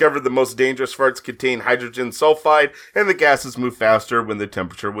 They discovered the most dangerous farts contain hydrogen sulfide, and the gases move faster when the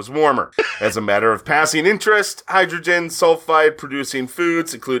temperature was warmer. As a matter of passing interest, hydrogen sulfide producing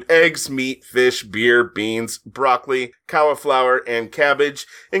foods include eggs, meat, fish, beer, beans, broccoli, cauliflower, and cabbage,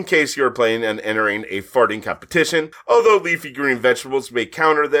 in case you're planning on entering a farting competition. Although leafy green vegetables may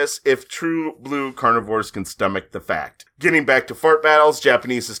counter this if true blue carnivores can stomach the fact. Getting back to fart battles,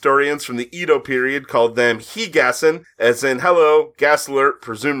 Japanese historians from the Edo period called them higassen, as in hello, gas alert,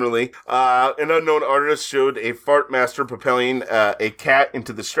 presumably. An unknown artist showed a fart master propelling a cat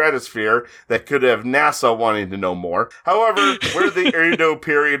into the stratosphere that could have NASA wanting to know more. However, were the Edo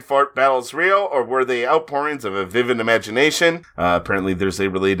period fart battles real, or were they outpourings of a vivid imagination? Apparently there's a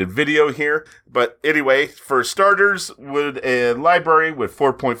related video here. But anyway, for starters, would a library with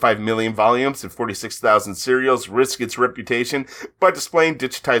 4.5 million volumes and 46,000 serials risk its reputation by displaying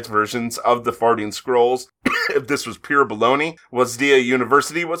digitized versions of the farting scrolls? If this was pure baloney, Waseda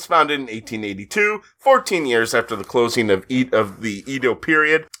University was founded in 1882, 14 years after the closing of the Edo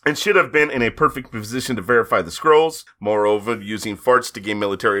period, and should have been in a perfect position to verify the scrolls. Moreover, using farts to gain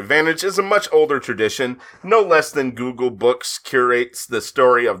military advantage is a much older tradition. No less than Google Books curates the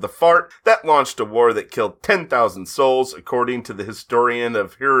story of the fart that launched a war that killed 10,000 souls, according to the historian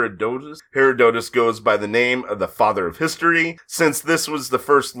of Herodotus. Herodotus goes by the name of the father of history, since this was the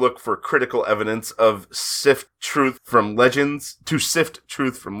first look for critical evidence of sift truth from legends.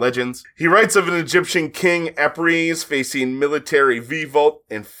 He writes of an Egyptian king, Apries, facing military revolt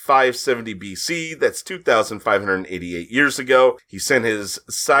in 570 BC. That's 2,588 years ago. He sent his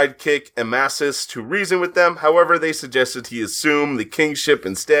sidekick, Amasis, to reason with them. However, they suggested he assume the kingship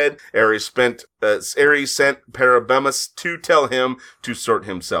instead. Ares sent Parabemus to tell him to sort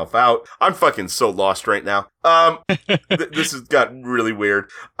himself out. I'm fucking so lost right now. This has got really weird.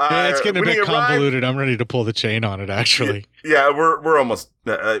 Yeah, it's getting a bit convoluted. I'm ready to pull the chain on it, actually. Yeah, we're almost.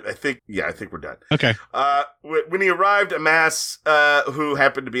 I think we're done. Okay. When he arrived, Amas, who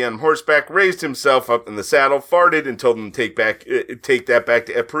happened to be on horseback, raised himself up in the saddle, farted, and told him to take that back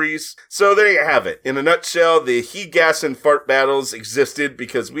to Apries. So there you have it. In a nutshell, the higassen fart battles existed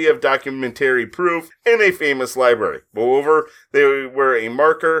because we have documentary proof in a famous library. Moreover, they were a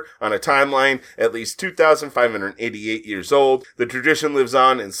marker on a timeline at least 2,588 years old. The tradition lives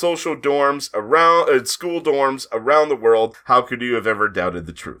on in social dorms school dorms around the world. How could you have ever doubted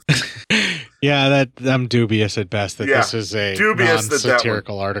the truth? Yeah, I'm dubious at best that this is a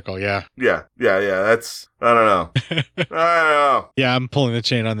non-satirical article. Yeah. That's, I don't know. Yeah, I'm pulling the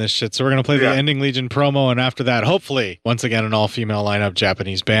chain on this shit. So we're going to play the Ending Legion promo. And after that, hopefully, once again, an all-female lineup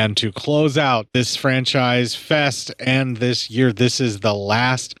Japanese band to close out this franchise fest. And this year, this is the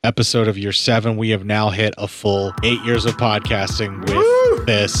last episode of year 7. We have now hit a full 8 years of podcasting with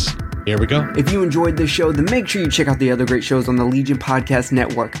this Here we go. If you enjoyed this show, then make sure you check out the other great shows on the Legion Podcast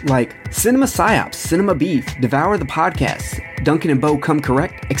Network, like Cinema Psyops, Cinema Beef, Devour the Podcast, Duncan and Bo Come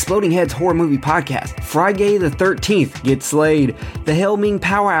Correct, Exploding Heads Horror Movie Podcast, Friday the 13th, Get Slayed, The Helming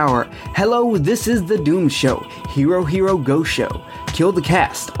Power Hour, Hello, This is the Doom Show, Hero Hero Go Show, Kill the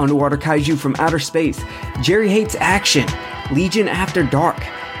Cast, Underwater Kaiju from Outer Space, Jerry Hates Action, Legion After Dark,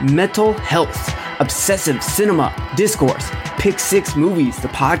 Mental Health, Obsessive Cinema, Discourse, Pick Six Movies, the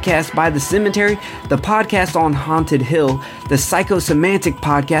podcast by The Cemetery, the podcast on Haunted Hill, the Psychosemantic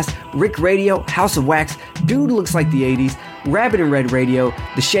Podcast, Rick Radio, House of Wax, Dude Looks Like the 80s, Rabbit and Red Radio,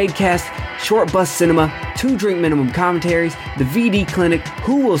 the Shadecast, Short Bus Cinema, Two Drink Minimum Commentaries, the VD Clinic,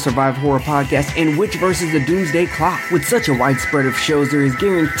 Who Will Survive Horror Podcast, and Witch vs. the Doomsday Clock. With such a wide spread of shows, there is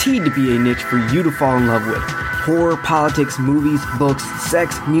guaranteed to be a niche for you to fall in love with. Horror, politics, movies, books,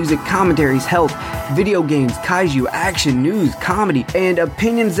 sex, music, commentaries, health, video games, kaiju, action, news, comedy, and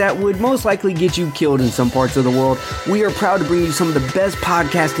opinions that would most likely get you killed in some parts of the world. We are proud to bring you some of the best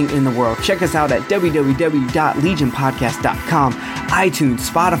podcasting in the world. Check us out at www.legionpodcast.com, iTunes,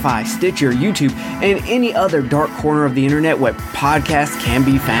 Spotify, Stitcher, YouTube, and any other dark corner of the internet where podcasts can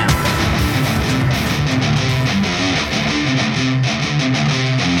be found.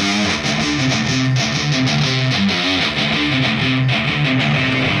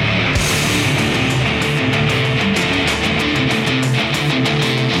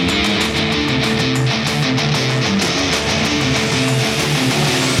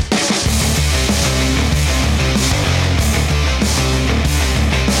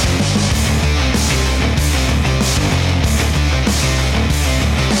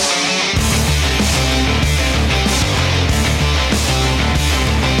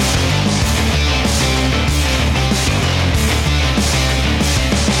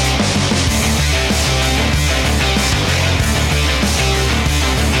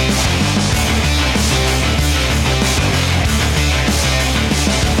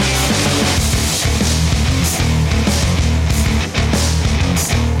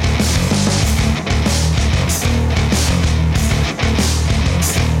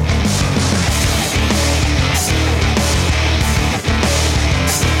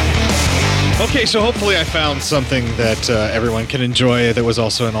 Okay, so hopefully I found something that everyone can enjoy that was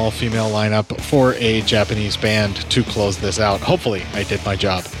also an all-female lineup for a Japanese band to close this out. Hopefully I did my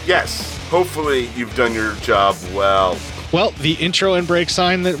job. Yes, hopefully you've done your job well. Well, the intro and break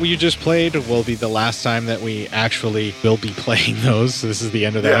sign that you just played will be the last time that we actually will be playing those. So this is the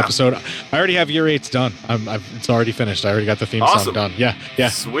end of that episode. I already have Year 8's done. It's already finished. I already got the theme song done. Yeah.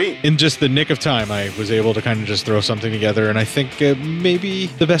 Sweet. In just the nick of time, I was able to kind of just throw something together, and I think maybe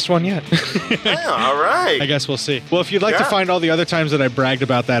the best one yet. Yeah, all right. I guess we'll see. Well, if you'd like to find all the other times that I bragged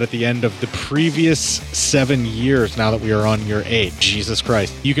about that at the end of the previous 7 years, now that we are on Year 8, Jesus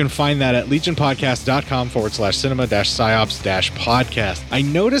Christ, you can find that at legionpodcast.com/cinema-psyops-podcast. I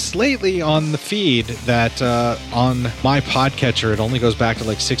noticed lately on the feed that on my podcatcher, it only goes back to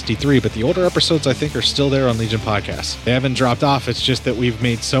like 63, but the older episodes I think are still there on Legion Podcast. They haven't dropped off. It's just that we've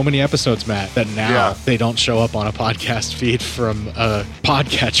made so many episodes, Matt, that now they don't show up on a podcast feed from a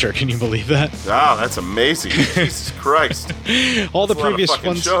podcatcher. Can you believe that? Wow, that's amazing. Jesus Christ. All the previous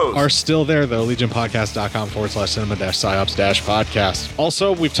ones are still there, though. LegionPodcast.com/cinema-psyops-podcast.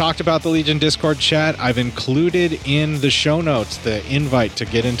 Also, we've talked about the Legion Discord chat. I've included in the show notes the invite to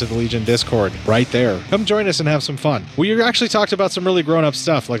get into the Legion Discord right there. Come join us and have some fun. We actually talked about some really grown-up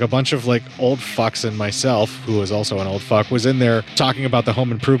stuff, like a bunch of like old fucks, and myself, who was also an old fuck, was in there talking about the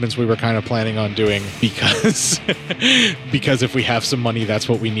home improvements we were kind of planning on doing because if we have some money, that's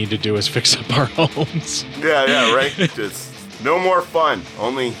what we need to do is fix up our homes. Yeah, right? Just no more fun.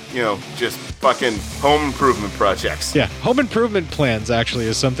 Only, just fucking home improvement projects. Yeah, home improvement plans actually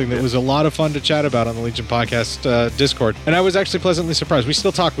is something that was a lot of fun to chat about on the Legion Podcast Discord. And I was actually pleasantly surprised. We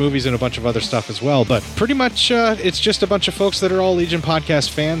still talk movies and a bunch of other stuff as well, but pretty much it's just a bunch of folks that are all Legion Podcast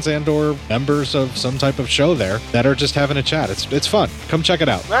fans and or members of some type of show there that are just having a chat. It's fun. Come check it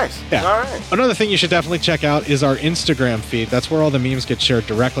out. Nice. Yeah. All right. Another thing you should definitely check out is our Instagram feed. That's where all the memes get shared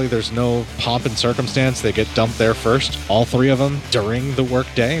directly. There's no pomp and circumstance. They get dumped there first. All three of them during the work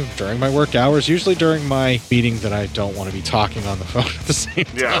day, during my work hours, usually during my meeting that I don't want to be talking on the phone at the same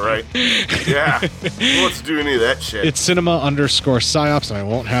time. Yeah, right. Yeah. Who wants to do any of that shit? It's cinema_psyops, and I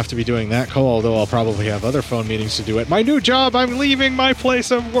won't have to be doing that call, although I'll probably have other phone meetings to do at my new job. I'm leaving my place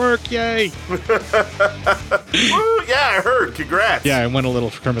of work. Yay. Woo, yeah, I heard. Congrats. Yeah, I went a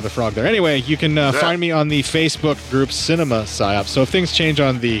little Kermit the Frog there. Anyway, you can find me on the Facebook group Cinema Psyops. So if things change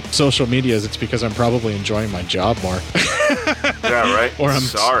on the social medias, it's because I'm probably enjoying my job more. Yeah, right. Or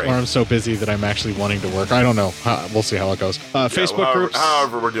I'm so busy that I'm actually wanting to work. I don't know. We'll see how it goes. Facebook groups.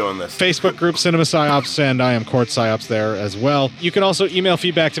 However we're doing this. Facebook group, Cinema Psyops, and I am Court Psyops there as well. You can also email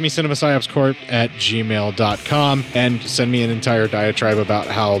feedback to me, cinemasciopscourt@gmail.com, and send me an entire diatribe about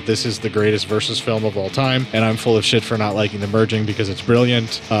how this is the greatest versus film of all time, and I'm full of shit for not liking the merging because it's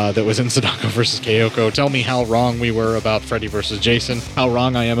brilliant. That was in Sadako versus Keiko. Tell me how wrong we were about Freddy versus Jason, how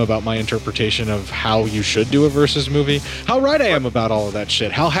wrong I am about my interpretation of how you should do a versus movie, how right I am about all of that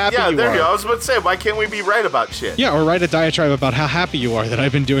shit, how happy you are. Yeah, there you go. I was about to say, why can't we be right about shit? Yeah, or write a diatribe about how happy you are that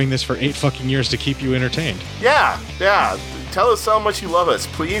I've been doing this for 8 fucking years to keep you entertained. Yeah. Tell us how much you love us.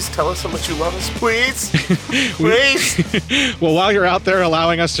 Please tell us how much you love us. Please. Please. Well, while you're out there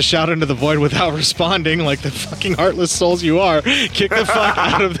allowing us to shout into the void without responding like the fucking heartless souls you are, kick the fuck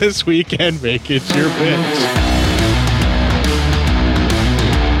out of this week and make it your bitch.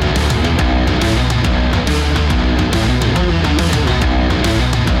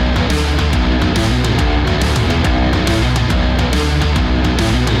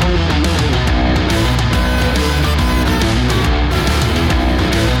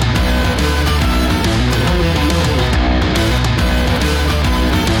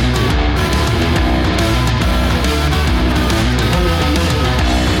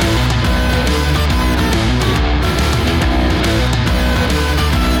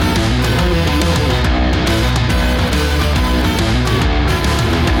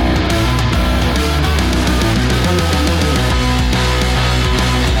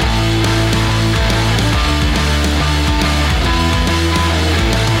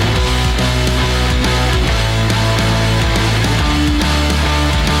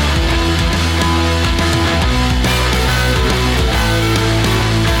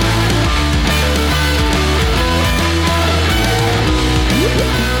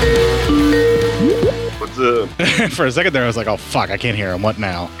 For a second there, I was like, oh, fuck, I can't hear him. What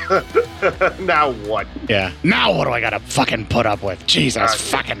now? Now what? Yeah. Now what do I gotta fucking put up with? Jesus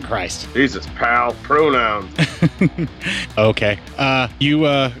fucking Christ. Jesus, pal. Pronouns. Okay. You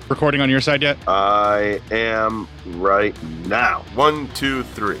recording on your side yet? I am right now. 1, 2,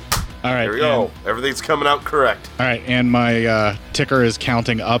 3. All right. There we go. Everything's coming out correct. All right, and my ticker is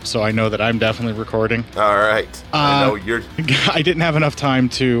counting up, so I know that I'm definitely recording. All right. I know you're. I didn't have enough time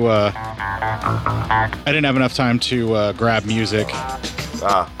to. Grab music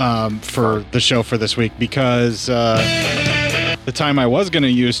for the show for this week because the time I was going to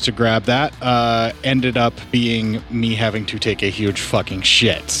use to grab that ended up being me having to take a huge fucking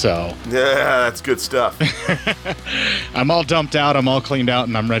shit. So yeah, that's good stuff. I'm all dumped out, I'm all cleaned out,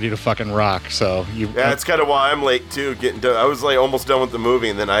 and I'm ready to fucking rock. So that's kind of why I'm late too. Getting done. I was like almost done with the movie,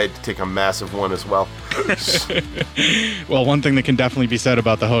 and then I had to take a massive one as well. Well, one thing that can definitely be said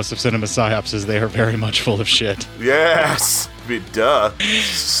about the hosts of Cinema Psyops is they are very much full of shit. Yes. Duh.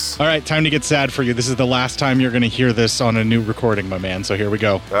 All right, time to get sad for you. This is the last time you're going to hear this on a new recording, my man. So here we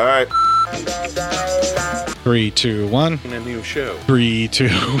go. All right. 3, 2, 1. In a new show. 3, 2,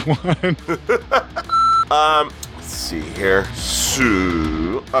 1. Let's see here.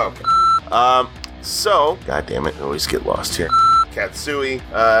 Okay. So, God damn it, I always get lost here. Katsui,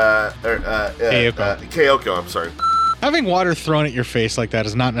 Keiko, I'm sorry. Having water thrown at your face like that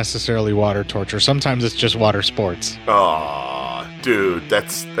is not necessarily water torture. Sometimes it's just water sports. Aw, dude,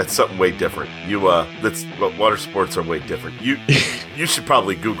 that's something way different. Water sports are way different. You should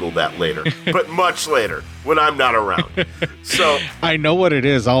probably Google that later, but much later when I'm not around. So I know what it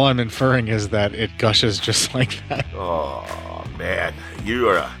is. All I'm inferring is that it gushes just like that. Oh man,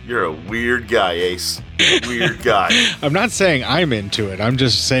 you're a weird guy, Ace. Weird guy. I'm not saying I'm into it. I'm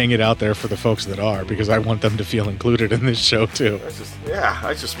just saying it out there for the folks that are, because I want them to feel included in this show too.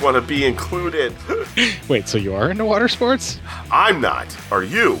 I just want to be included. Wait, so you are into water sports? I'm not. Are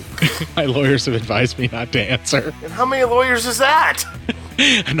you? My lawyers have advised me not to answer. And how many lawyers is that?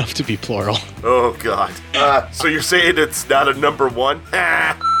 Enough to be plural. Oh God. So you're saying it's not a number one?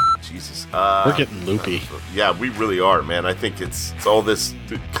 Jesus. We're getting loopy. Yeah, we really are, man. I think it's all this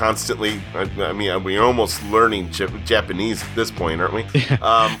constantly. I mean, we're almost learning Japanese at this point, aren't we?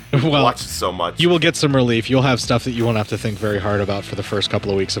 We watch it so much. You will get some relief. You'll have stuff that you won't have to think very hard about for the first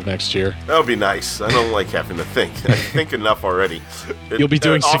couple of weeks of next year. That would be nice. I don't like having to think. I think enough already. You'll be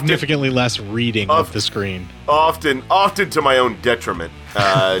doing significantly less reading of the screen. Often to my own detriment,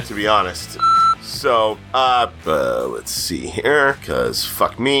 to be honest. So, let's see here, because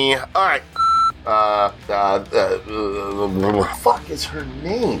fuck me. Alright. Fuck is her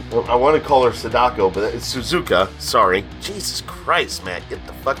name? I want to call her Sadako, but it's Suzuka. Sorry. Jesus Christ, man. Get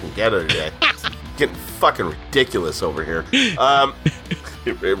the fucking ghetto today. Getting fucking ridiculous over here.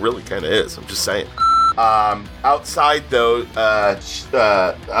 It really kind of is. I'm just saying. Outside though,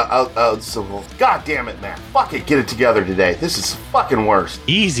 so, God damn it, man. Fuck it, get it together today. This is fucking worst.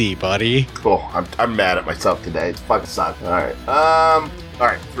 Easy, buddy. Cool. I'm mad at myself today. It fucking sucks. All right. All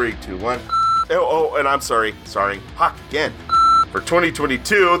right. 3, 2, 1. Oh, and I'm sorry. Fuck again. For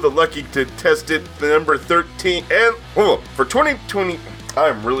 2022, the lucky contestant number 13, and for 2020,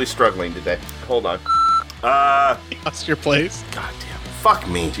 I'm really struggling today. Hold on. Lost your place. God damn. Fuck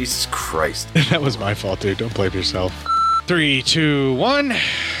me. Jesus Christ. That was my fault, dude. Don't blame yourself. 3, 2, 1.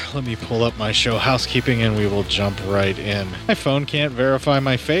 Let me pull up my show housekeeping and we will jump right in. My phone can't verify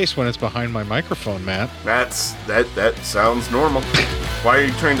my face when it's behind my microphone, Matt. That sounds normal. Why are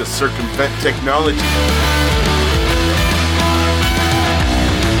you trying to circumvent technology?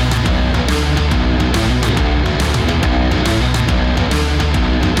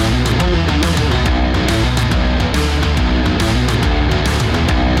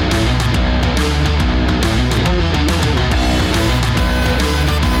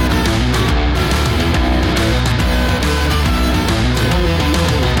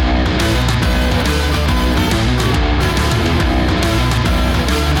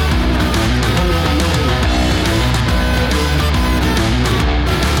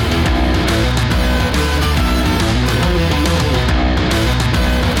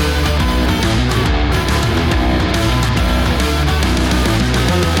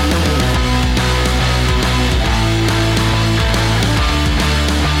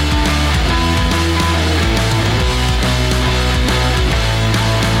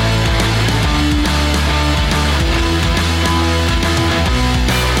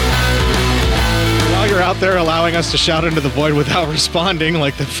 They're allowing us to shout into the void without responding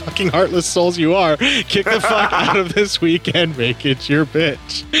like the fucking heartless souls you are. Kick the fuck out of this week and make it your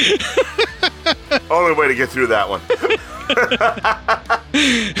bitch. Only way to get through that one.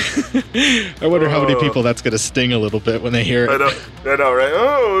 I wonder how many people that's going to sting a little bit when they hear it. I know, right?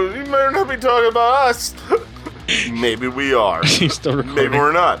 Oh, you might not be talking about us. Maybe we are. Still recording? Maybe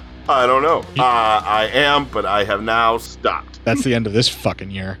we're not. I don't know. I am, but I have now stopped. That's the end of this fucking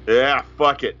year. Yeah, fuck it.